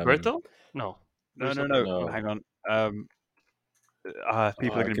Guy. Alberto? No. Hang on.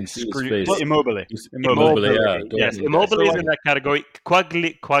 People are going to be screaming. Immobile. Yes, Immobile is in that category.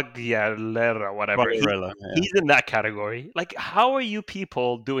 Quagliarella, whatever. He's in that category. Like, how are you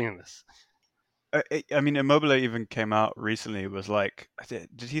people doing this? I mean, Immobile even came out recently. It was like, did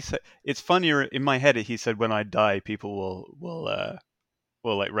he say? It's funnier in my head. He said, "When I die, people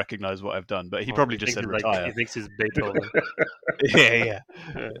will recognize what I've done," but he probably just said retire. He thinks he's Beethoven.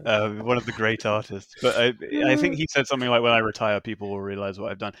 One of the great artists. But I think he said something like, "When I retire, people will realize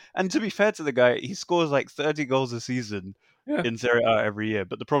what I've done." And to be fair to the guy, he scores 30 goals a season in Serie A every year.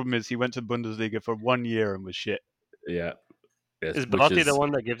 But the problem is, he went to Bundesliga for 1 year and was shit. Yeah. Yes, is Belotti the one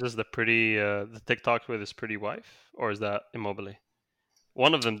that gives us the pretty the TikToks with his pretty wife, or is that Immobile?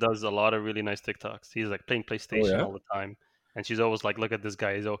 One of them does a lot of really nice TikToks. He's playing PlayStation all the time. And she's always like, look at this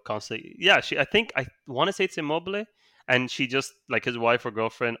guy. He's all constantly. Yeah, I want to say it's Immobile. And she just, his wife or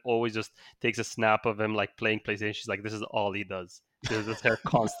girlfriend, always just takes a snap of him, playing PlayStation. She's like, this is all he does. This is her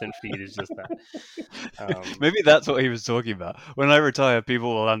constant feed. Is just that. Maybe that's what he was talking about. When I retire,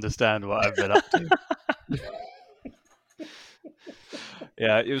 people will understand what I've been up to.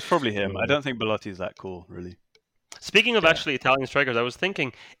 Yeah, it was probably him. I don't think Belotti's that cool, really. Speaking of actually Italian strikers, I was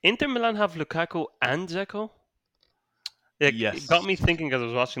thinking, Inter Milan have Lukaku and Dzeko? Yes. It got me thinking because I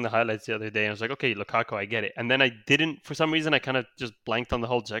was watching the highlights the other day, and I was like, okay, Lukaku, I get it. And then I didn't, for some reason, I kind of just blanked on the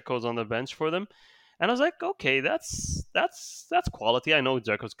whole Dzeko's on the bench for them. And I was like, okay, that's quality. I know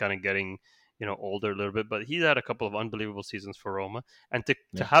Dzeko's kind of getting, older a little bit, but he's had a couple of unbelievable seasons for Roma. And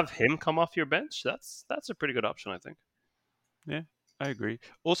to have him come off your bench, that's a pretty good option, I think. Yeah, I agree.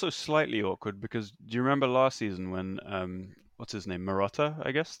 Also slightly awkward because do you remember last season when, what's his name, Marotta,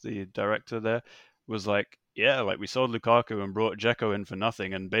 I guess, the director there, was like, yeah, we sold Lukaku and brought Dzeko in for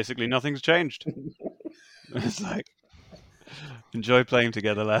nothing, and basically nothing's changed. It's like, enjoy playing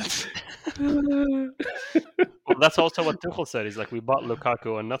together, lads. Well, that's also what Tuchel said. He's like, we bought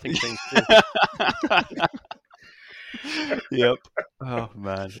Lukaku and nothing changed. Yep. Oh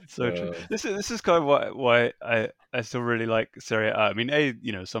man, it's so true. This is kind of why I still really like Serie A. I mean, A,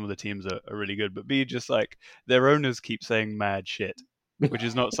 some of the teams are really good, but B, just their owners keep saying mad shit, which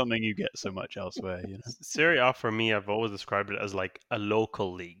is not something you get so much elsewhere. Serie A for me, I've always described it as a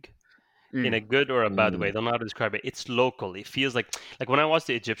local league. In a good or a bad way. I don't know how to describe it. It's local. It feels like when I watch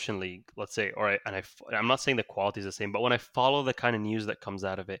the Egyptian league, let's say, I'm not saying the quality is the same, but when I follow the kind of news that comes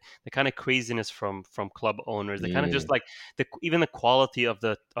out of it, the kind of craziness from club owners, the kind of just even the quality of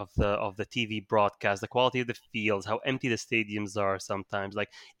the TV broadcast, the quality of the fields, how empty the stadiums are sometimes.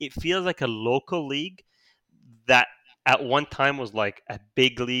 It feels like a local league that at one time was a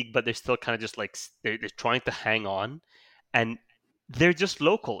big league, but they're still kind of just they're trying to hang on, and they're just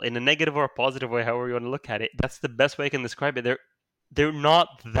local in a negative or a positive way, however you want to look at it. That's the best way I can describe it. They're not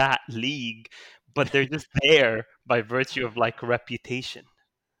that league, but they're just there by virtue of reputation.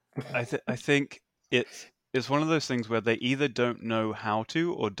 I think it's it's one of those things where they either don't know how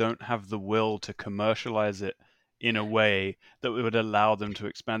to or don't have the will to commercialize it in a way that would allow them to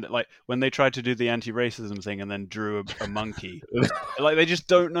expand it. Like when they tried to do the anti-racism thing and then drew a monkey, like they just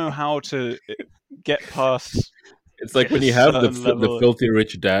don't know how to get past. It's like when you have the filthy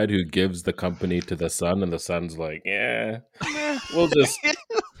rich dad who gives the company to the son, and the son's like, "Yeah, we'll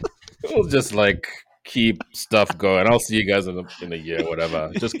just like keep stuff going. I'll see you guys in a year,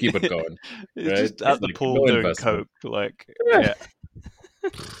 whatever. Just keep it going." It's right? just at the like, pool doing coke, like yeah.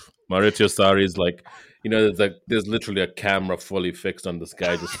 Maurizio Sarri is like, there's literally a camera fully fixed on this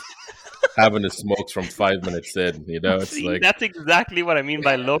guy just having his smokes from 5 minutes in. It's like that's exactly what I mean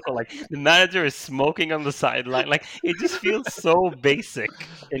by local. Like the manager is smoking on the sideline. Like it just feels so basic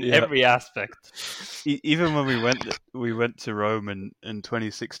in every aspect. Even when we went to Rome in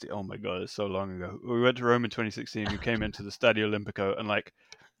 2016. Oh my god, it's so long ago. We went to Rome in 2016. We came into the Stadio Olimpico, and like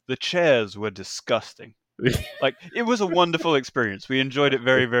the chairs were disgusting. Like it was a wonderful experience. We enjoyed it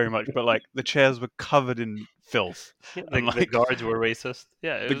very, very much. But like the chairs were covered in filth. The guards were racist.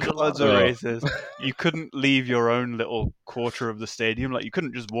 Yeah, the guards were racist. You couldn't leave your own little quarter of the stadium. Like you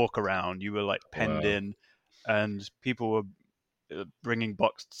couldn't just walk around. You were like penned in, and people were bringing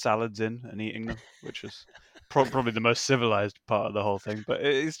boxed salads in and eating them, which is probably the most civilized part of the whole thing. But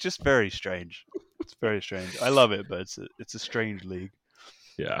it's just very strange. It's very strange. I love it, but it's a strange league.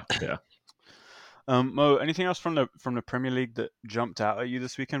 Yeah. Mo, anything else from the Premier League that jumped out at you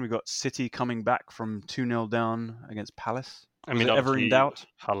this weekend? We got City coming back from 2-0 down against Palace. Was it ever in doubt?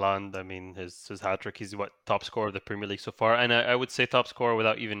 Haaland, I mean, his hat-trick, he's top scorer of the Premier League so far, and I would say top scorer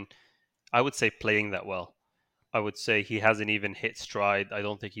without even, I would say playing that well. I would say he hasn't even hit stride. I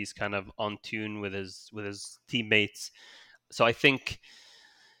don't think he's kind of on tune with his teammates. So I think,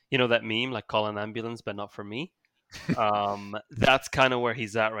 that meme, like call an ambulance, but not for me. That's kind of where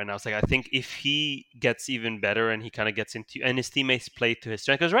he's at right now. It's like I think if he gets even better and he kind of gets into and his teammates play to his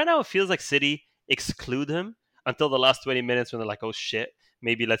strength, because right now it feels like City exclude him until the last 20 minutes when they're like, oh shit,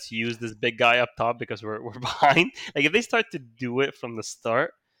 maybe let's use this big guy up top because we're behind. Like if they start to do it from the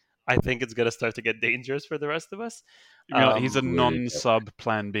start, I think it's gonna start to get dangerous for the rest of us. He's a non-sub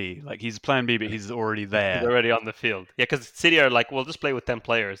plan B. Like he's plan B, but he's already there. He's already on the field. Yeah, because City are like, we'll just play with 10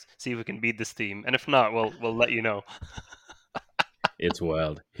 players, see if we can beat this team, and if not, we'll let you know. It's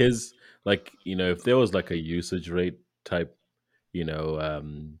wild. His if there was like a usage rate type,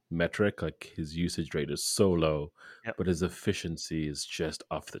 metric, like his usage rate is so low, but his efficiency is just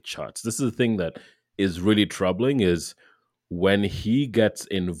off the charts. This is the thing that is really troubling is when he gets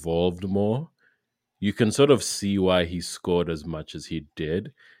involved more, you can sort of see why he scored as much as he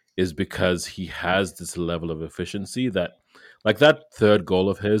did is because he has this level of efficiency that, like that third goal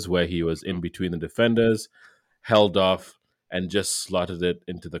of his where he was in between the defenders, held off and just slotted it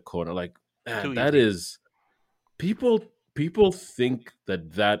into the corner. Like, man, that is people think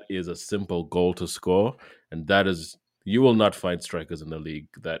that is a simple goal to score, and that is, you will not find strikers in the league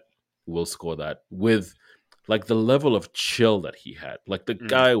that will score that with like the level of chill that he had. Like the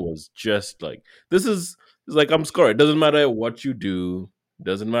guy was just like, this is like, I'm scoring. It doesn't matter what you do. It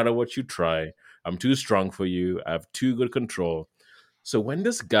doesn't matter what you try. I'm too strong for you. I have too good control. So when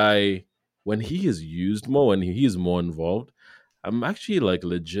this guy, when he is used more, when he is more involved, I'm actually like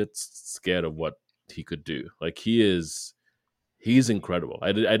legit scared of what he could do. Like he's incredible.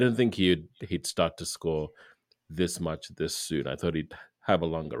 I didn't think he'd start to score this much this soon. I thought he'd have a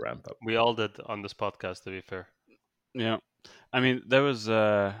longer ramp up. We all did on this podcast, to be fair. Yeah, I mean there was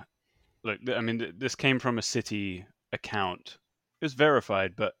this came from a City account. It was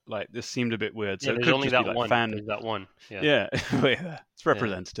verified, but like this seemed a bit weird. So it could only just that be like one. fan. There's that one. Yeah, it's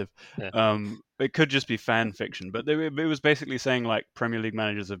representative. Yeah. It could just be fan fiction, but it was basically saying like Premier League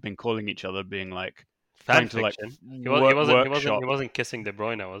managers have been calling each other, being like fan trying fiction. To like He wasn't kissing De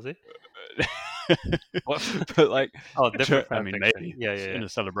Bruyne, was he? But like, different. I mean, maybe in a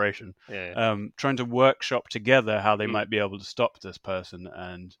celebration. Yeah. Trying to workshop together how they might be able to stop this person,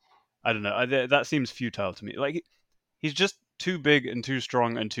 and I don't know. That seems futile to me. Like he's just too big and too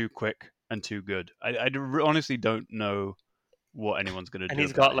strong and too quick and too good. I honestly don't know what anyone's going to do. And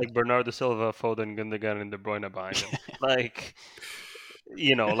he's got like Bernardo Silva, Foden, Gundogan, and De Bruyne behind him. Like,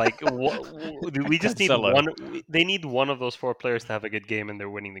 we just need one. They need one of those four players to have a good game, and they're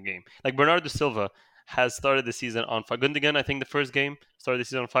winning the game. Like Bernardo Silva has started the season on fire. Gundogan, I think the first game started the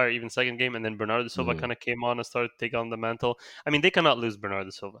season on fire, even second game, and then Bernardo Silva kind of came on and started to take on the mantle. I mean, they cannot lose Bernardo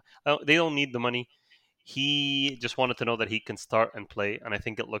Silva. They don't need the money. He just wanted to know that he can start and play, and I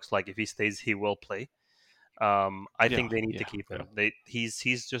think it looks like if he stays, he will play. I think they need to keep him.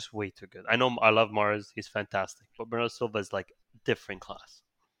 He's just way too good. I know I love Mars; he's fantastic, but Bernardo Silva is like different class.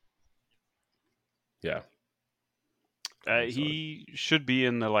 Yeah, He should be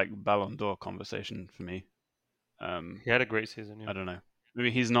in the like Ballon d'Or conversation for me. He had a great season. Yeah. I don't know. Maybe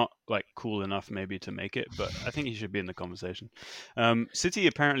he's not like cool enough maybe to make it, but I think he should be in the conversation. City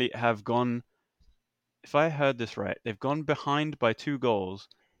apparently have gone, if I heard this right, they've gone behind by 2 goals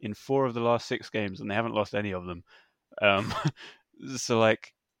in 4 of the last 6 games, and they haven't lost any of them. So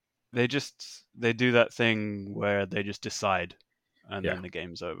like they do that thing where they just decide, and then the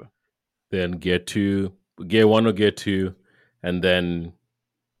game's over. Then gear 1 or gear 2, and then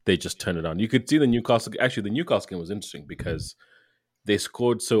they just turn it on. You could see the Newcastle game was interesting because they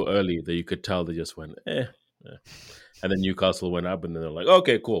scored so early that you could tell they just went, And then Newcastle went up, and then they're like,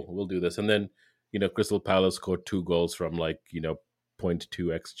 okay, cool, we'll do this. And then, Crystal Palace scored 2 goals from 0.2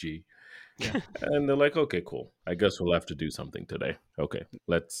 XG. Yeah. And they're like, okay, cool. I guess we'll have to do something today. Okay,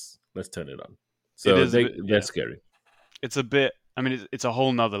 let's turn it on. So they're scary. It's a bit, I mean, it's a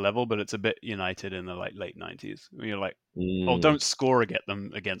whole nother level, but it's a bit United in the like late 90s. You're like, oh, don't score against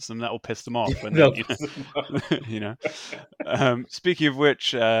them. That will piss them off. And then, speaking of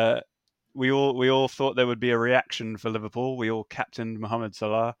which, we all thought there would be a reaction for Liverpool. We all captained Mohamed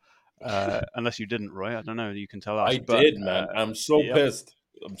Salah. Unless you didn't, Roy. I don't know. You can tell us. I did, man. I'm so pissed.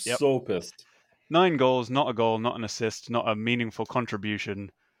 I'm so pissed. 9 goals, not a goal, not an assist, not a meaningful contribution.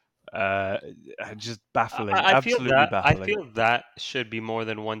 Just baffling. Absolutely baffling. I feel that should be more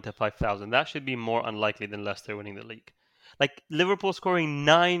than 1 to 5,000. That should be more unlikely than Leicester winning the league. Like Liverpool scoring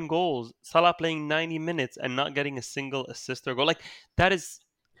 9 goals, Salah playing 90 minutes and not getting a single assist or goal. Like that is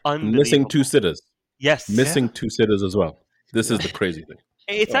unbelievable. Missing 2 sitters. Yes, missing 2 sitters as well. This is the crazy thing.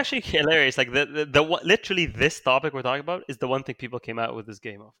 It's actually hilarious. Like literally this topic we're talking about is the one thing people came out with this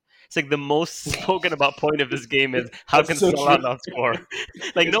game of. It's like the most spoken about point of this game is how can Salah not score?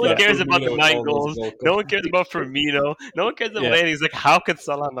 Like no one cares about the 9 goals. No one cares about Firmino. No one cares about anything. It's like how can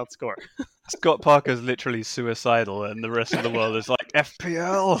Salah not score? Scott Parker's literally suicidal, and the rest of the world is like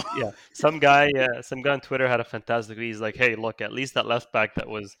FPL. Yeah, some guy on Twitter had a fantastic. He's like, hey, look, at least that left back that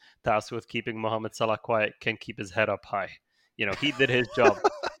was tasked with keeping Mohamed Salah quiet can keep his head up high. He did his job.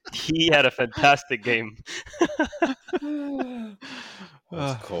 He had a fantastic game.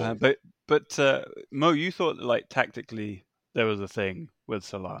 But Mo, you thought like tactically there was a thing with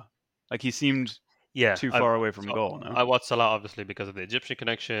Salah. Like he seemed too far away from goal. No? I watched Salah obviously because of the Egyptian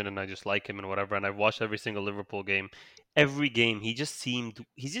connection, and I just like him and whatever. And I've watched every single Liverpool game. Every game, he just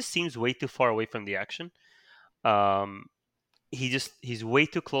seems way too far away from the action. He's way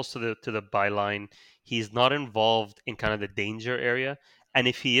too close to the byline. He's not involved in kind of the danger area. And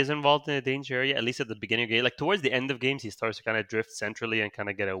if he is involved in the danger area, at least at the beginning of the game, like towards the end of games, he starts to kind of drift centrally and kind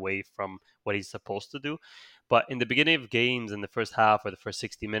of get away from what he's supposed to do. But in the beginning of games, in the first half or the first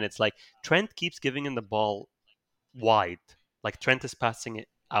 60 minutes, like Trent keeps giving him the ball wide. Like Trent is passing it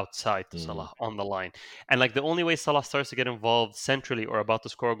outside to Salah on the line. And like the only way Salah starts to get involved centrally or about to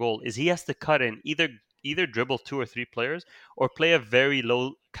score a goal is he has to cut in either dribble 2 or 3 players or play a very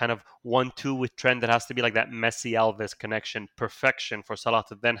low kind of 1-2 with Trent that has to be like that Messi Alves connection perfection for Salah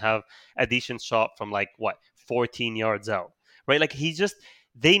to then have a decent shot from 14 yards out, right? Like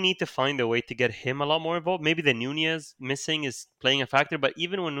they need to find a way to get him a lot more involved. Maybe the Nunez missing is playing a factor, but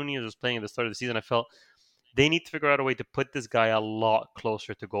even when Nunez was playing at the start of the season, I felt they need to figure out a way to put this guy a lot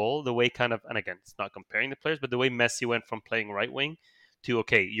closer to goal. The way kind of, and again, it's not comparing the players, but the way Messi went from playing right wing to,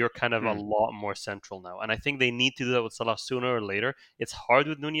 okay, you're kind of a lot more central now. And I think they need to do that with Salah sooner or later. It's hard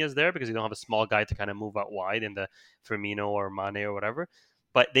with Nunez there because you don't have a small guy to kind of move out wide in the Firmino or Mane or whatever.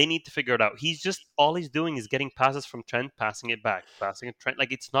 But they need to figure it out. All he's doing is getting passes from Trent, passing it back, passing it Trent.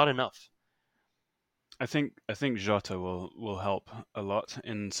 Like, it's not enough. I think Jota will help a lot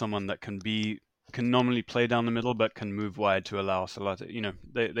in someone that can normally play down the middle but can move wide to allow Salah to,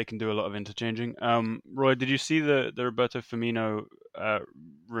 they can do a lot of interchanging. Roy, did you see the Roberto Firmino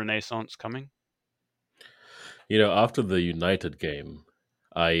renaissance coming? After the United game,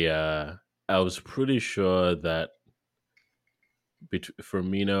 I was pretty sure that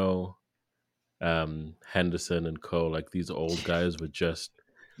Firmino, Henderson and co, like these old guys we're just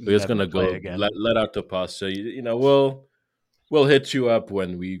gonna go let out the pasture. We'll hit you up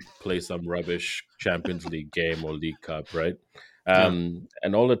when we play some rubbish Champions League game or League Cup, right? And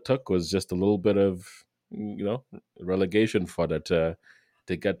all it took was just a little bit of, relegation fodder to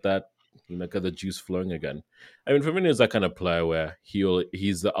get that, get the juice flowing again. I mean, Firmino is that kind of player where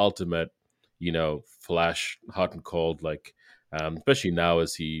he's the ultimate, flash, hot and cold, like, especially now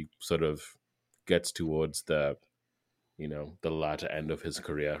as he sort of gets towards the latter end of his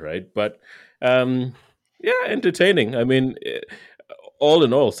career, right? But, entertaining. I mean, all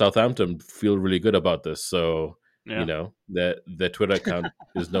in all, Southampton feel really good about this. So, their Twitter account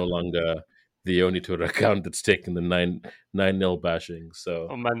is no longer the only Twitter account that's taking the 9-0 bashing. So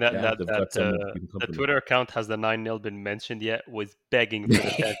Oh man, they've got some even the company. Twitter account has the 9-0 been mentioned yet? Was begging for the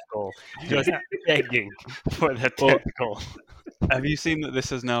 10th goal, just begging for the 10th goal. Have you seen that this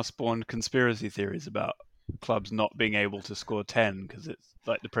has now spawned conspiracy theories about clubs not being able to score 10 because it's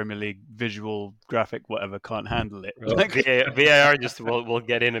like the Premier League visual graphic whatever can't handle it? Like, VAR just will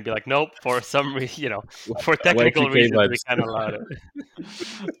get in and be like, nope, for some reason, for technical Y2K reasons we vibes. can't allow it.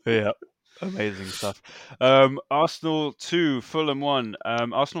 yeah, amazing stuff. Arsenal 2, Fulham 1.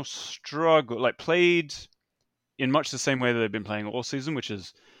 Arsenal played in much the same way that they've been playing all season, which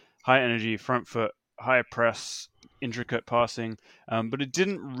is high energy, front foot, high press, intricate passing. But it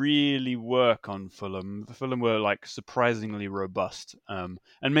didn't really work on Fulham. Fulham were like surprisingly robust, and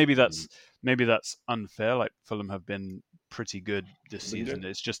maybe that's unfair. Like Fulham have been pretty good this season.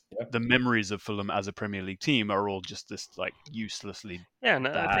 It's just the memories of Fulham as a Premier League team are all just this like uselessly. Yeah, and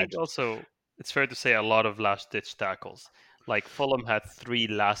bad. I think also it's fair to say a lot of last-ditch tackles. Like Fulham had 3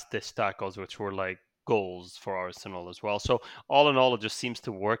 last-ditch tackles, which were like goals for Arsenal as well. So all in all, it just seems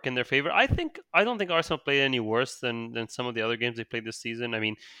to work in their favor. I don't think Arsenal played any worse than some of the other games they played this season. I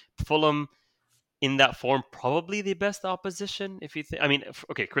mean, Fulham in that form probably the best opposition. If you think, I mean,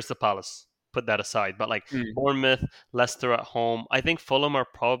 okay, Crystal Palace, put that aside, but like Bournemouth, Leicester at home, I think Fulham are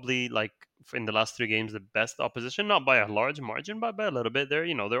probably like in the last 3 games the best opposition, not by a large margin, but by a little bit.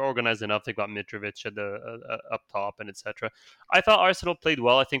 They're organized enough. They got Mitrovic at the up top and etc. I thought Arsenal played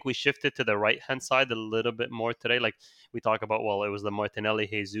well. I think we shifted to the right hand side a little bit more today. Like we talk about, well, it was the Martinelli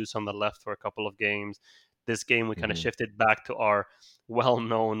Jesus on the left for a couple of games. This game we kind of shifted back to our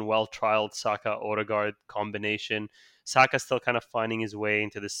well-known, well-trialed Saka Odegaard combination. Saka's still kind of finding his way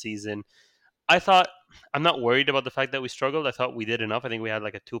into the season. I'm not worried about the fact that we struggled. I thought we did enough. I think we had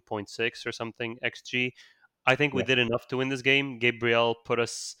like a 2.6 or something XG. I think we did enough to win this game. Gabriel put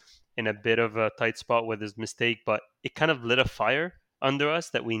us in a bit of a tight spot with his mistake, but it kind of lit a fire under us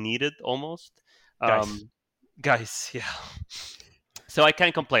that we needed almost. Guys, yeah. So I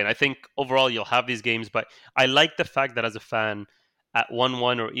can't complain. I think overall you'll have these games, but I like the fact that as a fan, at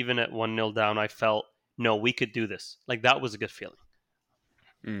 1-1 or even at 1-0 down, I felt, no, we could do this. Like that was a good feeling.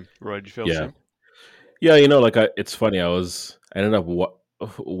 Right, you feel the same? Yeah, it's funny. I ended up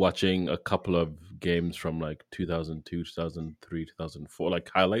watching a couple of games from like 2002, 2003, 2004,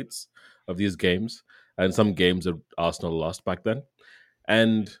 like highlights of these games, and some games that Arsenal lost back then.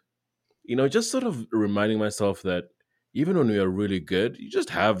 And, just sort of reminding myself that even when we are really good, you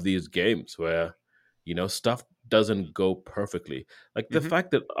just have these games where, stuff doesn't go perfectly. Like the fact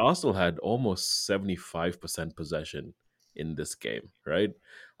that Arsenal had almost 75% possession in this game, right?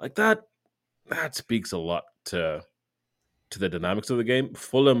 Like that speaks a lot to the dynamics of the game.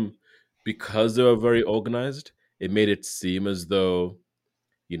 Fulham, because they were very organized, it made it seem as though,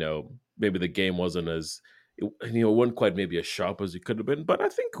 maybe the game wasn't wasn't quite maybe as sharp as it could have been. But I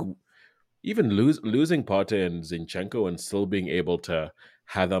think even losing Partey and Zinchenko and still being able to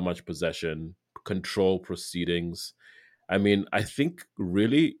have that much possession, control proceedings, I mean, I think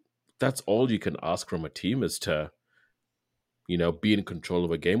really that's all you can ask from a team is to, be in control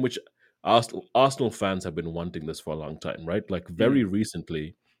of a game, which Arsenal fans have been wanting this for a long time, right? Like very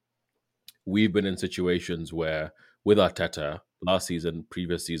recently, we've been in situations where with Arteta last season,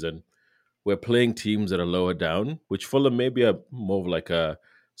 previous season, we're playing teams that are lower down, which Fulham maybe are more of like a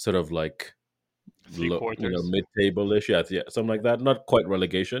sort of like mid-table-ish, yeah, something like that. Not quite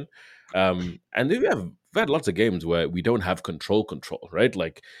relegation. And we've had lots of games where we don't have control, right?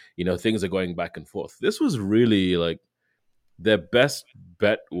 Like, things are going back and forth. This was really like their best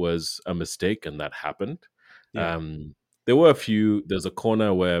bet was a mistake, and that happened. Yeah. There were there's a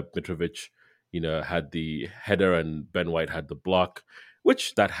corner where Mitrovic, had the header and Ben White had the block,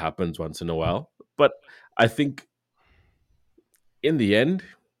 which that happens once in a while. But I think in the end,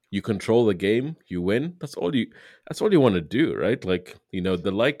 you control the game, you win. That's all you want to do, right? Like,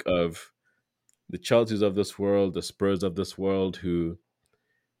 the like of the Chelseas of this world, the Spurs of this world, who,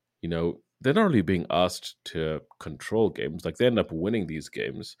 they're not really being asked to control games. Like they end up winning these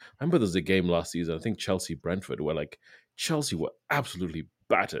games. I remember there's a game last season, I think Chelsea-Brentford, where like Chelsea were absolutely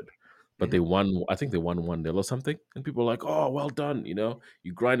battered, but they won. I think they won 1-0 or something. And people are like, "Oh, well done!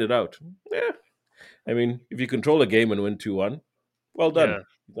 You grind it out." Yeah, I mean, if you control a game and win 2-1, well done.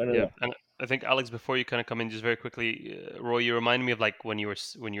 Yeah. And I think Alex, before you kind of come in, just very quickly, Roy, you reminded me of like when you were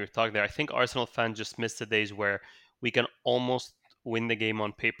talking there. I think Arsenal fans just missed the days where we can almost win the game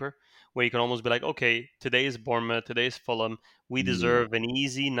on paper, where you can almost be like, okay, today is Bournemouth, today is Fulham. We deserve an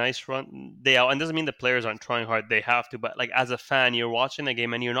easy, nice run day out. And doesn't mean the players aren't trying hard; they have to. But like as a fan, you're watching the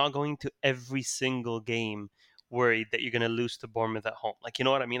game and you're not going to every single game worried that you're going to lose to Bournemouth at home. Like, you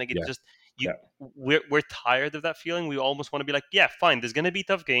know what I mean? Like, we're tired of that feeling. We almost want to be like, yeah, fine, there's going to be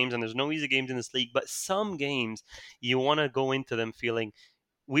tough games and there's no easy games in this league, but some games you want to go into them feeling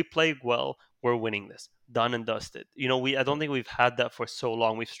we played well, we're winning this, done and dusted. I don't think we've had that for so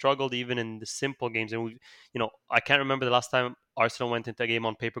long. We've struggled even in the simple games, and I can't remember the last time Arsenal went into a game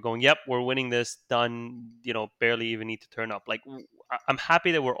on paper going, yep, we're winning this, done, barely even need to turn up. Like, I'm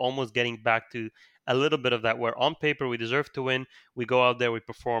happy that we're almost getting back to a little bit of that, where on paper we deserve to win, we go out there, we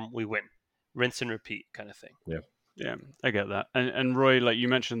perform, we win, rinse and repeat kind of thing. Yeah, I get that. And Roy, like you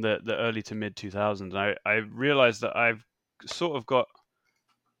mentioned the early to mid 2000s, I realized that I've sort of got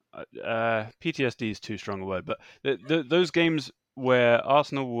PTSD is too strong a word, but those games where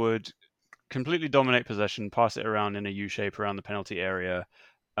Arsenal would completely dominate possession, pass it around in a U shape around the penalty area,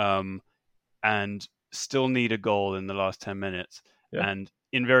 and still need a goal in the last 10 minutes. Yeah. And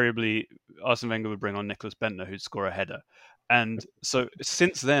invariably, Arsene Wenger would bring on Nicholas Bendtner, who'd score a header. And so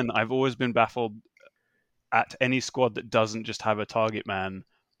since then, I've always been baffled at any squad that doesn't just have a target man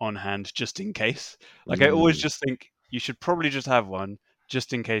on hand just in case. Like, I always just think you should probably just have one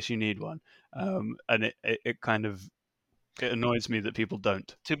just in case you need one. And it kind of it annoys me that people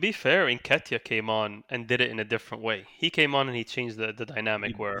don't. To be fair, Nketiah came on and did it in a different way. He came on and he changed the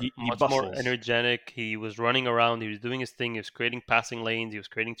dynamic he much bustles. More energetic. He was running around. He was doing his thing. He was creating passing lanes. He was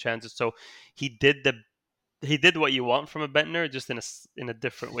creating chances. So he did what you want from a Bendtner, just in a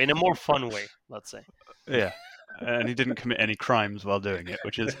different way, in a more fun way, let's say. Yeah. And he didn't commit any crimes while doing it,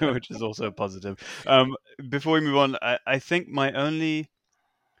 which is also positive. Before we move on, I think my only...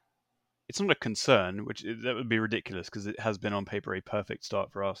 It's not a concern, that would be ridiculous because it has been on paper a perfect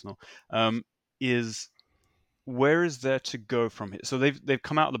start for Arsenal, is where is there to go from here? So they've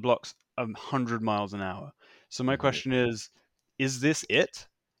come out of the blocks 100 miles an hour. So my question is this it?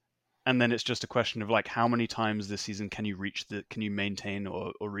 And then it's just a question of like how many times this season can you maintain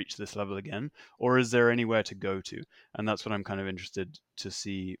or reach this level again? Or is there anywhere to go to? And that's what I'm kind of interested to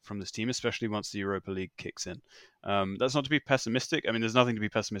see from this team, especially once the Europa League kicks in. That's not to be pessimistic. I mean, there's nothing to be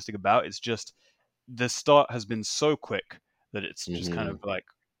pessimistic about. It's just the start has been so quick that it's just kind of like,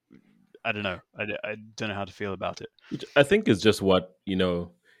 I don't know. I don't know how to feel about it. I think it's just what,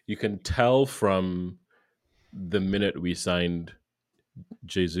 you can tell from the minute we signed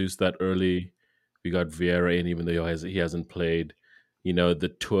Jesus that early. We got Vieira in, even though he hasn't played.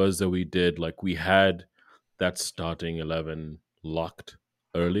 The tours that we did, like we had that starting 11 locked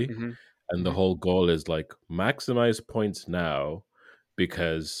early. And the whole goal is like maximize points now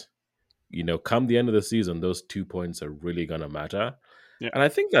because, come the end of the season, those 2 points are really going to matter. Yeah. And I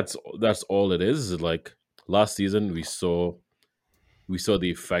think that's all it is like last season we saw the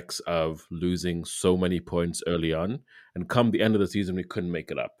effects of losing so many points early on, and come the end of the season, we couldn't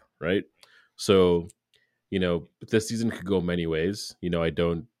make it up, right? So, this season could go many ways. I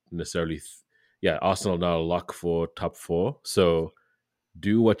don't necessarily... Arsenal now lock for top 4. So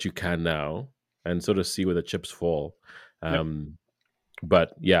do what you can now and sort of see where the chips fall.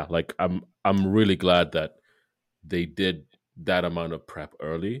 But yeah, like I'm really glad that they did that amount of prep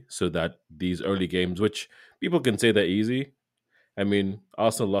early so that these early games, which people can say they're easy, I mean,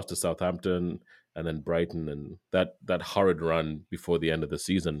 Arsenal lost to Southampton and then Brighton, and that horrid run before the end of the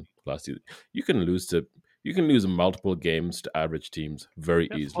season last year. You can lose multiple games to average teams very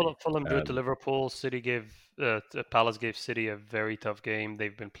easily. Fulham drew to Liverpool. Palace gave City a very tough game.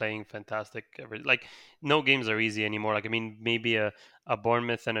 They've been playing fantastic. Like, no games are easy anymore. Like, I mean, maybe a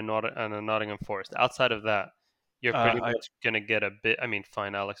Bournemouth and a Nottingham Forest. Outside of that, you're pretty much going to get a bit. I mean,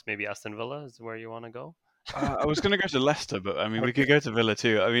 fine, Alex, maybe Aston Villa is where you want to go. I was going to go to Leicester, but I mean, we could go to Villa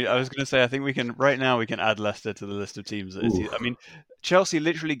too. I mean, I was going to say, I think we can add Leicester to the list of teams. I mean, Chelsea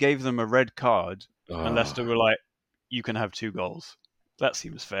literally gave them a red card, and Leicester were like, "You can have 2 goals." That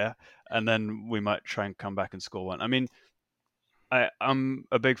seems fair, and then we might try and come back and score one. I mean, I'm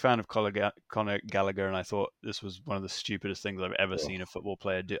a big fan of Conor Gallagher, and I thought this was one of the stupidest things I've ever seen a football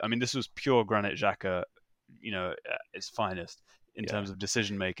player do. I mean, this was pure Granit Xhaka, at its finest in terms of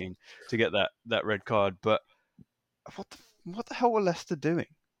decision making to get that red card. But what the hell were Leicester doing?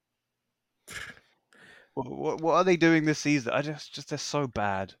 What are they doing this season? They're so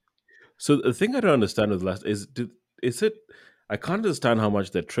bad. So the thing I don't understand with Leicester is it? I can't understand how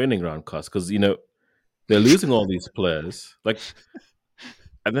much their training ground costs because they're losing all these players, like,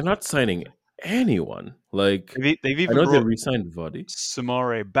 and they're not signing anyone. Like they've even they re-signed Vardy,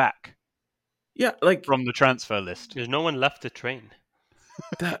 Soumaré back. Yeah, like from the transfer list. There's no one left to train.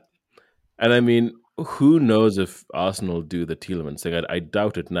 And I mean, who knows if Arsenal do the Tielemans thing? I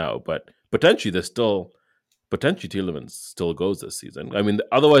doubt it now, but potentially Tielemans still goes this season. I mean,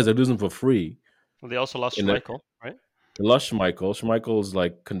 otherwise they're losing for free. Well, they also lost Schmeichel, right? They lost Schmeichel. Schmeichel's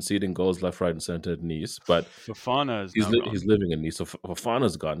like conceding goals left, right, and center at Nice, but Fofana is now gone. he's living in Nice, so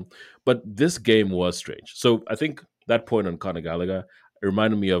Fofana's gone. But this game was strange. So I think that point on Conor Gallagher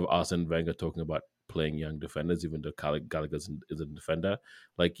reminded me of Arsene Wenger talking about playing young defenders, even though Gallagher is a defender.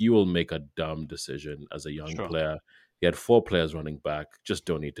 Like, you will make a dumb decision as a young player. He had 4 players running back. Just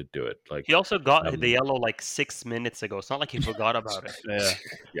don't need to do it. Like, he also got the yellow like 6 minutes ago. It's not like he forgot about it.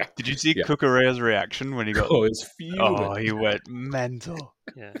 Yeah. Did you see Cucurella's reaction when he got? Oh, it's fuming. Oh, he went mental.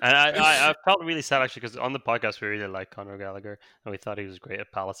 Yeah, and I felt really sad actually because on the podcast we really liked Conor Gallagher and we thought he was great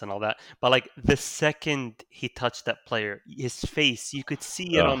at Palace and all that. But like the second he touched that player, his face, you could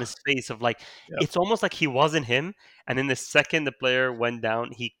see it on his face of like it's almost like he wasn't him. And then the second the player went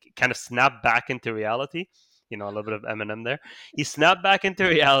down, he kind of snapped back into reality. You know, a little bit of Eminem there. He snapped back into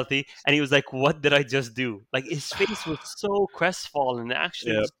reality, and he was like, "What did I just do?" Like his face was so crestfallen. It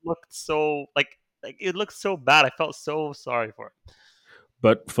actually just looked so like it looked so bad. I felt so sorry for him.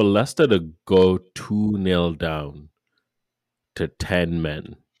 But for Leicester to go 2-0 down to 10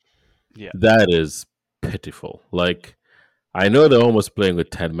 men, that is pitiful. Like, I know they're almost playing with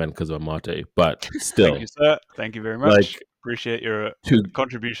 10 men because of Amate, but still. Thank you, sir. Thank you very much. Like, appreciate your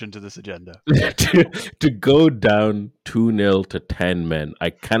contribution to this agenda. to go down 2-0 to 10 men, I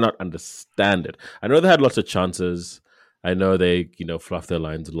cannot understand it. I know they had lots of chances. I know they, fluffed their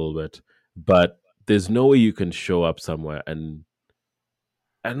lines a little bit, but there's no way you can show up somewhere and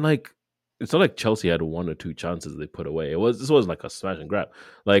like, it's not like Chelsea had 1 or 2 chances they put away. This was like a smash and grab.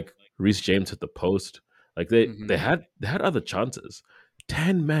 Like, Reece James hit the post. Like they had other chances.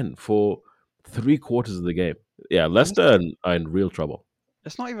 10 men for 3/4 of the game. Yeah, Leicester are in real trouble.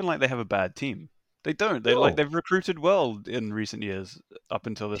 It's not even like they have a bad team. They don't. They've recruited well in recent years up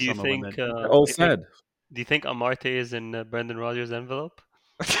until this summer. They're all sad. Do you think Amarte is in Brendan Rodgers' envelope?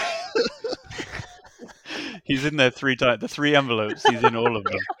 He's in there 3 times. The 3 envelopes. He's in all of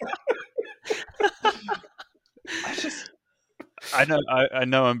them. I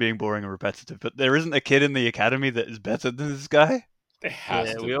know I'm being boring and repetitive, but there isn't a kid in the academy that is better than this guy.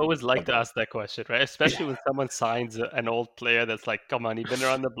 We always like to ask that question, right? Especially when someone signs an old player that's like, come on, you've been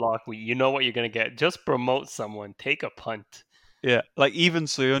around the block. You know what you're going to get. Just promote someone. Take a punt. Yeah, like even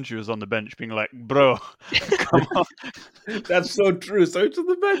Soyuncu was on the bench being like, bro, come on. That's so true. Soyuncu's on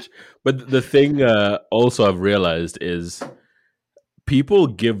the bench. But the thing also I've realized is people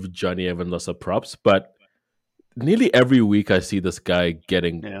give Johnny Evans lots of props, but nearly every week I see this guy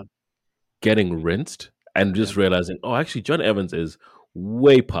getting rinsed and just realizing, oh, actually, John Evans is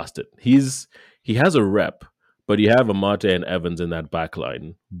way past it. He has a rep, but you have Amate and Evans in that back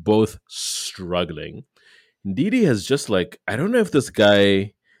line, both struggling. Ndidi has just like, I don't know if this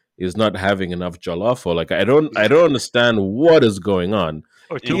guy is not having enough jollof or like I don't understand what is going on.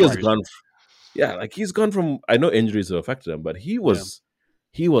 He has gone, he's gone from. I know injuries have affected him, but he was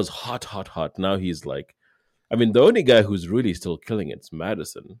hot. Now he's like, I mean, the only guy who's really still killing it's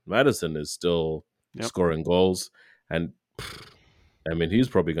Maddison. Maddison is still scoring goals, and I mean, he's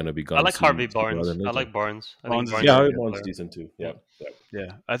probably going to be gone. I like Harvey Barnes. I like Barnes. Barnes is decent too. Yeah.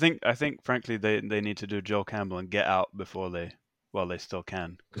 I think, frankly, they need to do Joel Campbell and get out while they still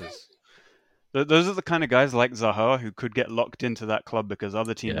can, because those are the kind of guys like Zaha who could get locked into that club because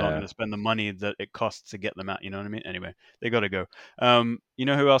other teams aren't going to spend the money that it costs to get them out. You know what I mean? Anyway, they got to go. You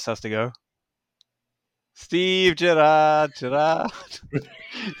know who else has to go? Steve Gerrard.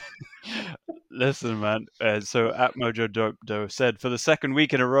 Listen, man. So at Mojo Doe said, for the second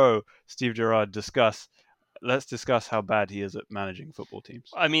week in a row, Steve Gerrard let's discuss how bad he is at managing football teams.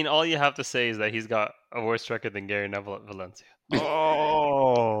 I mean, all you have to say is that he's got a worse record than Gary Neville at Valencia.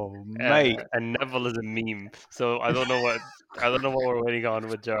 Oh, mate! And Neville is a meme, so I don't know what we're waiting on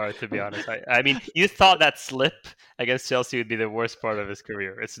with Gerrard. To be honest, I mean, you thought that slip against Chelsea would be the worst part of his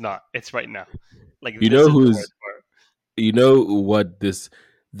career. It's not. It's right now. Like, you know what this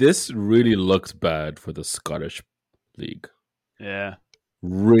really looks bad for the Scottish League. Yeah,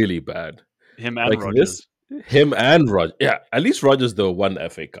 really bad. Him and Rodgers. Him and Rodgers. Yeah, at least Rodgers though won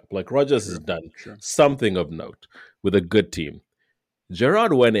FA Cup. Like Rodgers has done something of note with a good team.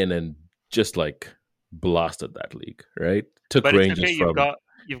 Gerrard went in and just like blasted that league, right? Took Rangers from.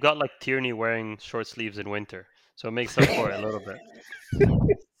 You've got like Tierney wearing short sleeves in winter, so it makes up for it a little bit.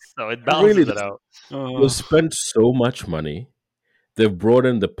 So it balances it out. They've spent so much money. They've brought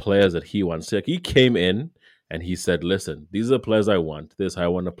in the players that he wants. Like he came in and he said, "Listen, these are the players I want. This is how I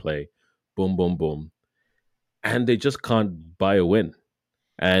want to play." Boom, boom, boom. And they just can't buy a win.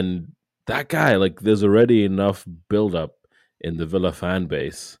 And that guy, like, there's already enough build-up in the Villa fan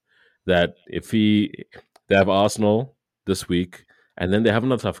base that if they have Arsenal this week, and then they have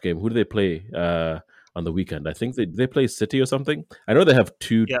another tough game. Who do they play on the weekend. I think they play City or something. I know they have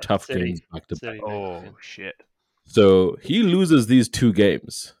two tough City. games back to back. Oh shit! So he loses these 2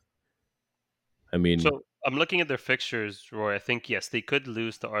 games. I mean, so I'm looking at their fixtures, Roy. I think yes, they could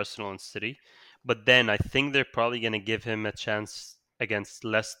lose to Arsenal and City, but then I think they're probably going to give him a chance against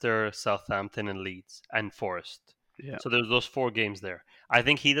Leicester, Southampton, and Leeds and Forest. Yeah. So there's those 4 games there. I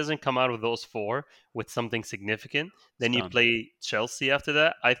think he doesn't come out of those 4 with something significant. Then you play Chelsea after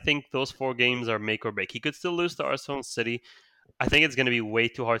that. I think those 4 games are make or break. He could still lose to Arsenal and City. I think it's going to be way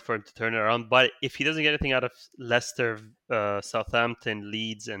too hard for him to turn it around. But if he doesn't get anything out of Leicester, Southampton,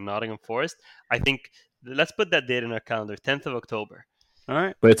 Leeds, and Nottingham Forest, I think let's put that date in our calendar, 10th of October. All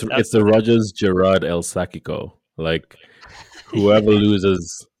right. But it's the Rodgers Gerrard El Sakiko. Like whoever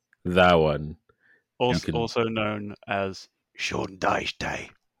loses that one, also known as Sean Dyche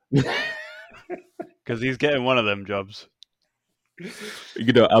Day, because he's getting one of them jobs.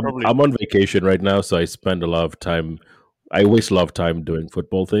 I'm on vacation right now, so I spend a lot of time. I waste a lot of time doing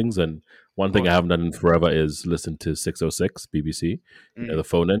football things, and one thing I haven't done in forever is listen to 606 BBC, the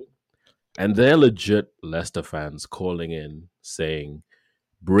phone in, and they're legit Leicester fans calling in saying,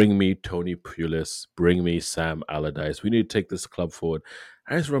 "Bring me Tony Pulis, bring me Sam Allardyce. We need to take this club forward."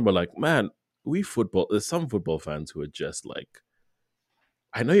 I just remember, like, man, there's some football fans who are just like,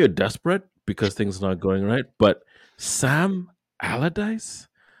 I know you're desperate because things are not going right, but Sam Allardyce,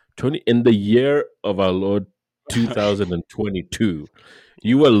 Tony, in the year of our Lord 2022,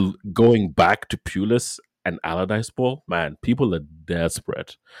 you were going back to Pulis and Allardyce ball? Man, people are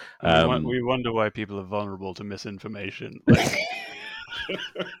desperate. We wonder why people are vulnerable to misinformation. Like...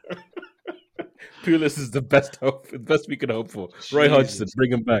 Pulis is the best we can hope for. Roy Hodgson,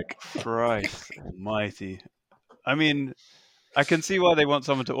 bring him back. Christ almighty. I mean, I can see why they want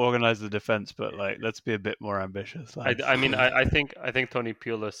someone to organize the defense, but like, let's be a bit more ambitious. I think Tony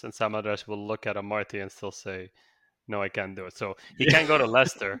Pulis and Sam Allardyce will look at Amartey and still say, "No, I can't do it." So he can't go to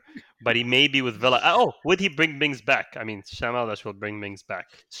Leicester, but he may be with Villa. Oh, would he bring Mings back? I mean, Sam Allardyce will bring Mings back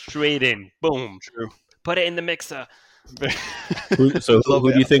straight in. Boom. True. Put it in the mixer. Who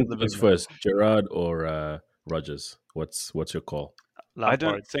do you think is first, Gerrard or Rodgers? What's your call? Lampard. I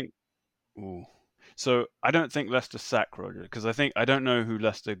don't think. Ooh. So I don't think Leicester sack Rodgers because I don't know who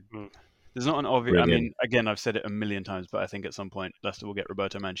Leicester. There's not an obvious. I mean, again, I've said it a million times, but I think at some point Leicester will get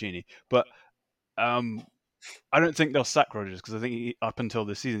Roberto Mancini. But I don't think they'll sack Rodgers because I think up until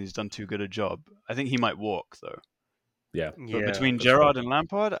this season he's done too good a job. I think he might walk though. Yeah. But between Gerrard and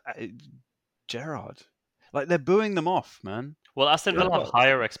Lampard, Gerrard, like they're booing them off, man. Well, Aston Villa have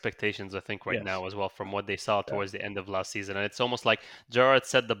higher expectations, I think, right now as well from what they saw towards the end of last season, and it's almost like Gerrard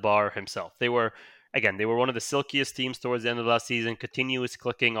set the bar himself. They were one of the silkiest teams towards the end of last season, continuous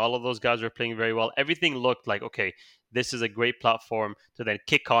clicking. All of those guys were playing very well. Everything looked like, okay, this is a great platform to then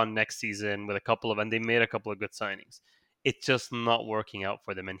kick on next season with and they made a couple of good signings. It's just not working out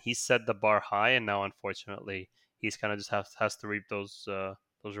for them. And he set the bar high, and now, unfortunately, he's kind of just has to reap those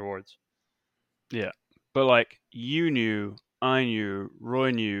rewards. Yeah. But, like, you knew, I knew,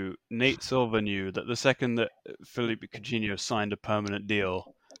 Roy knew, Nate Silver knew that the second that Philippe Coutinho signed a permanent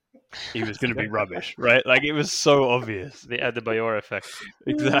deal, he was going to be rubbish, right? Like, it was so obvious. The Adebayor effect.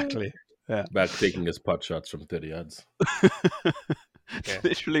 Exactly. Yeah. Back taking his pot shots from 30 yards.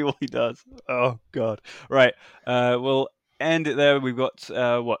 Literally what he does. Oh, God. Right. We'll end it there. We've got,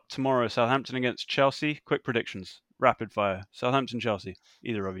 tomorrow, Southampton against Chelsea. Quick predictions. Rapid fire. Southampton, Chelsea.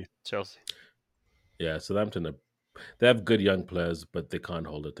 Either of you. Chelsea. Yeah, Southampton, they have good young players, but they can't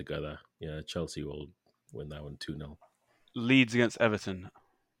hold it together. Yeah, Chelsea will win that one 2-0. Leeds against Everton.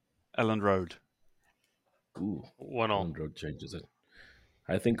 Elland Road. Ooh, 1-0. Elland Road changes it.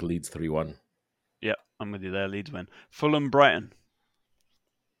 I think Leeds 3-1. Yeah, I'm with you there. Leeds win. Fulham, Brighton.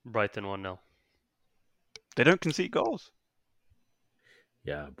 Brighton 1-0. They don't concede goals.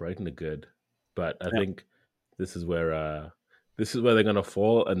 Yeah, Brighton are good, but I think this is where they're gonna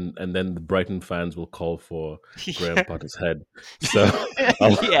fall, and then the Brighton fans will call for Graham Potter's head. So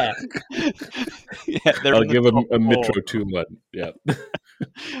I'll give him a Mitro 2-1. Yeah.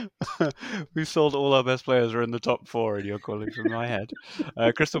 We've sold all our best players are in the top 4, and you're calling from my head.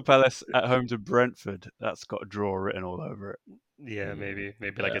 Crystal Palace at home to Brentford. That's got a draw written all over it. Yeah, maybe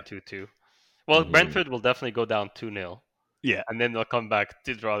like a 2-2. Well, Brentford will definitely go down 2-0. Yeah. And then they'll come back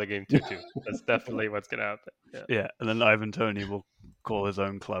to draw the game 2-2. That's definitely what's going to happen. Yeah. And then Ivan Toney will call his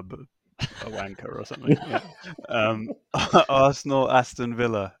own club a wanker or something. Yeah. Arsenal, Aston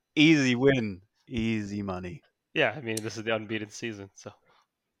Villa. Easy win. Easy money. Yeah, I mean, this is the unbeaten season. So,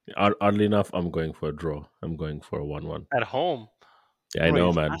 oddly enough, I'm going for a draw. I'm going for a 1-1. At home? Yeah, I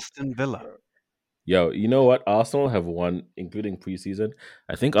know, man. Aston Villa. Yo, you know what? Arsenal have won, including preseason.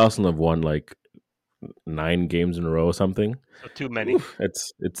 I think Arsenal have won like 9 games in a row or something. So too many. Oof,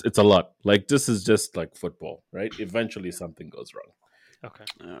 it's a lot. Like, this is just like football, right? Eventually something goes wrong. Okay.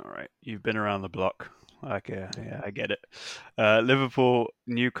 All right. You've been around the block. Okay, yeah, I get it. Liverpool,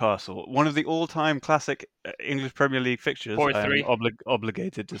 Newcastle, one of the all-time classic English Premier League fixtures. 4-3. I'm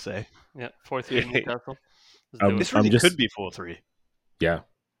obligated to say. Yeah, 4-3 Newcastle. This really could be 4-3. Yeah.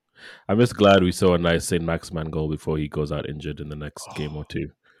 I'm just glad we saw a nice St. Maximan goal before he goes out injured in the next game or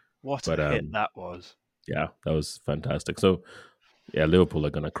two. What a hit that was. Yeah, that was fantastic. So, yeah, Liverpool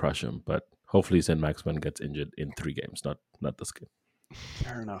are going to crush him, but hopefully St. Maximan gets injured in 3 games, not this game.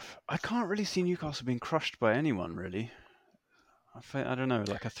 Fair enough. I can't really see Newcastle being crushed by anyone, really. I don't know,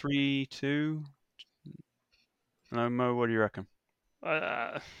 like a 3-2? No, Mo, what do you reckon?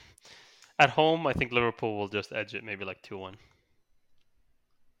 At home, I think Liverpool will just edge it, maybe like 2-1.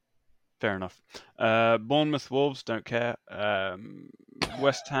 Fair enough. Bournemouth, Wolves, don't care.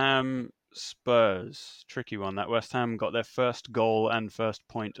 West Ham, Spurs, tricky one. That West Ham got their first goal and first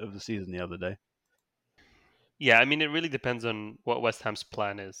point of the season the other day. Yeah, I mean, it really depends on what West Ham's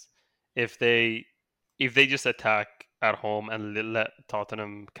plan is. If they just attack at home and let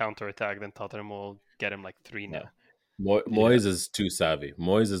Tottenham counterattack, then Tottenham will get him like 3-0. Yeah. Moyes is too savvy.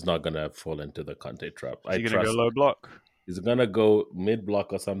 Moyes is not going to fall into the Conte trap. Is he going to go low block? He's going to go mid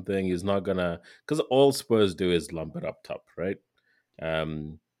block or something. He's not going to... Because all Spurs do is lump it up top, right? Yeah.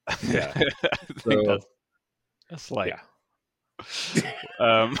 I think that's like...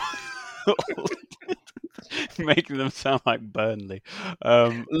 Yeah. Making them sound like Burnley.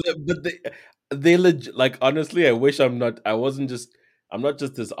 But they like, honestly, I wish I'm not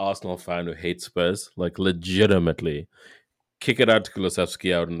just this Arsenal fan who hates Spurs. Like, legitimately, kick it out to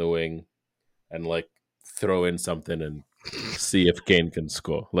Kulusevski out in the wing and like throw in something and see if Kane can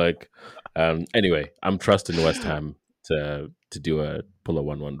score. Like, anyway, I'm trusting West Ham to pull a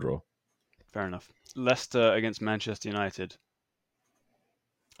 1-1 draw. Fair enough. Leicester against Manchester United.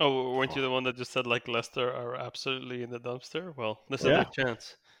 Oh, weren't you the one that just said like Leicester are absolutely in the dumpster? Well, this is their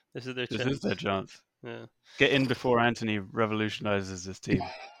chance. This is their chance. Yeah. Get in before Anthony revolutionizes this team.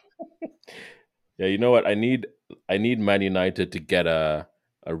 Yeah, you know what? I need Man United to get a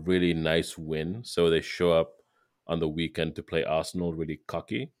really nice win, so they show up on the weekend to play Arsenal really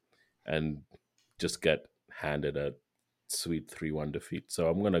cocky and just get handed a sweet 3-1 defeat. So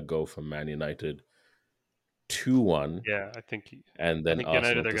I'm gonna go for Man United 2-1. Yeah, I think. And then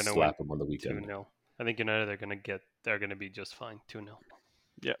Arsenal to slap them on the weekend. 2-0. I think United they're gonna be just fine. 2-0.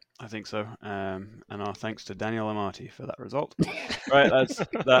 Yeah, I think so. And our thanks to Daniel Amati for that result. Right,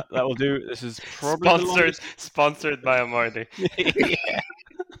 that will do. This is probably sponsored by Amati.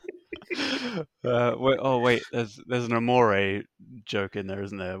 Wait, there's an Amore joke in there,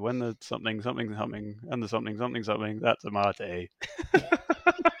 isn't there? When the something and the something, that's Amati.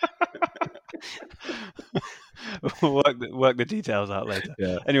 work the details out later.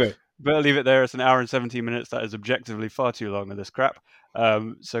 Yeah. Anyway, better leave it there. It's an hour and 17 minutes. That is objectively far too long of this crap.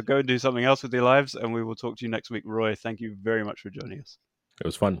 So go and do something else with your lives, and we will talk to you next week. Roy, thank you very much for joining us. It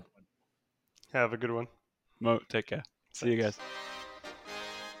was fun. Have a good one. Mo, take care. See you guys.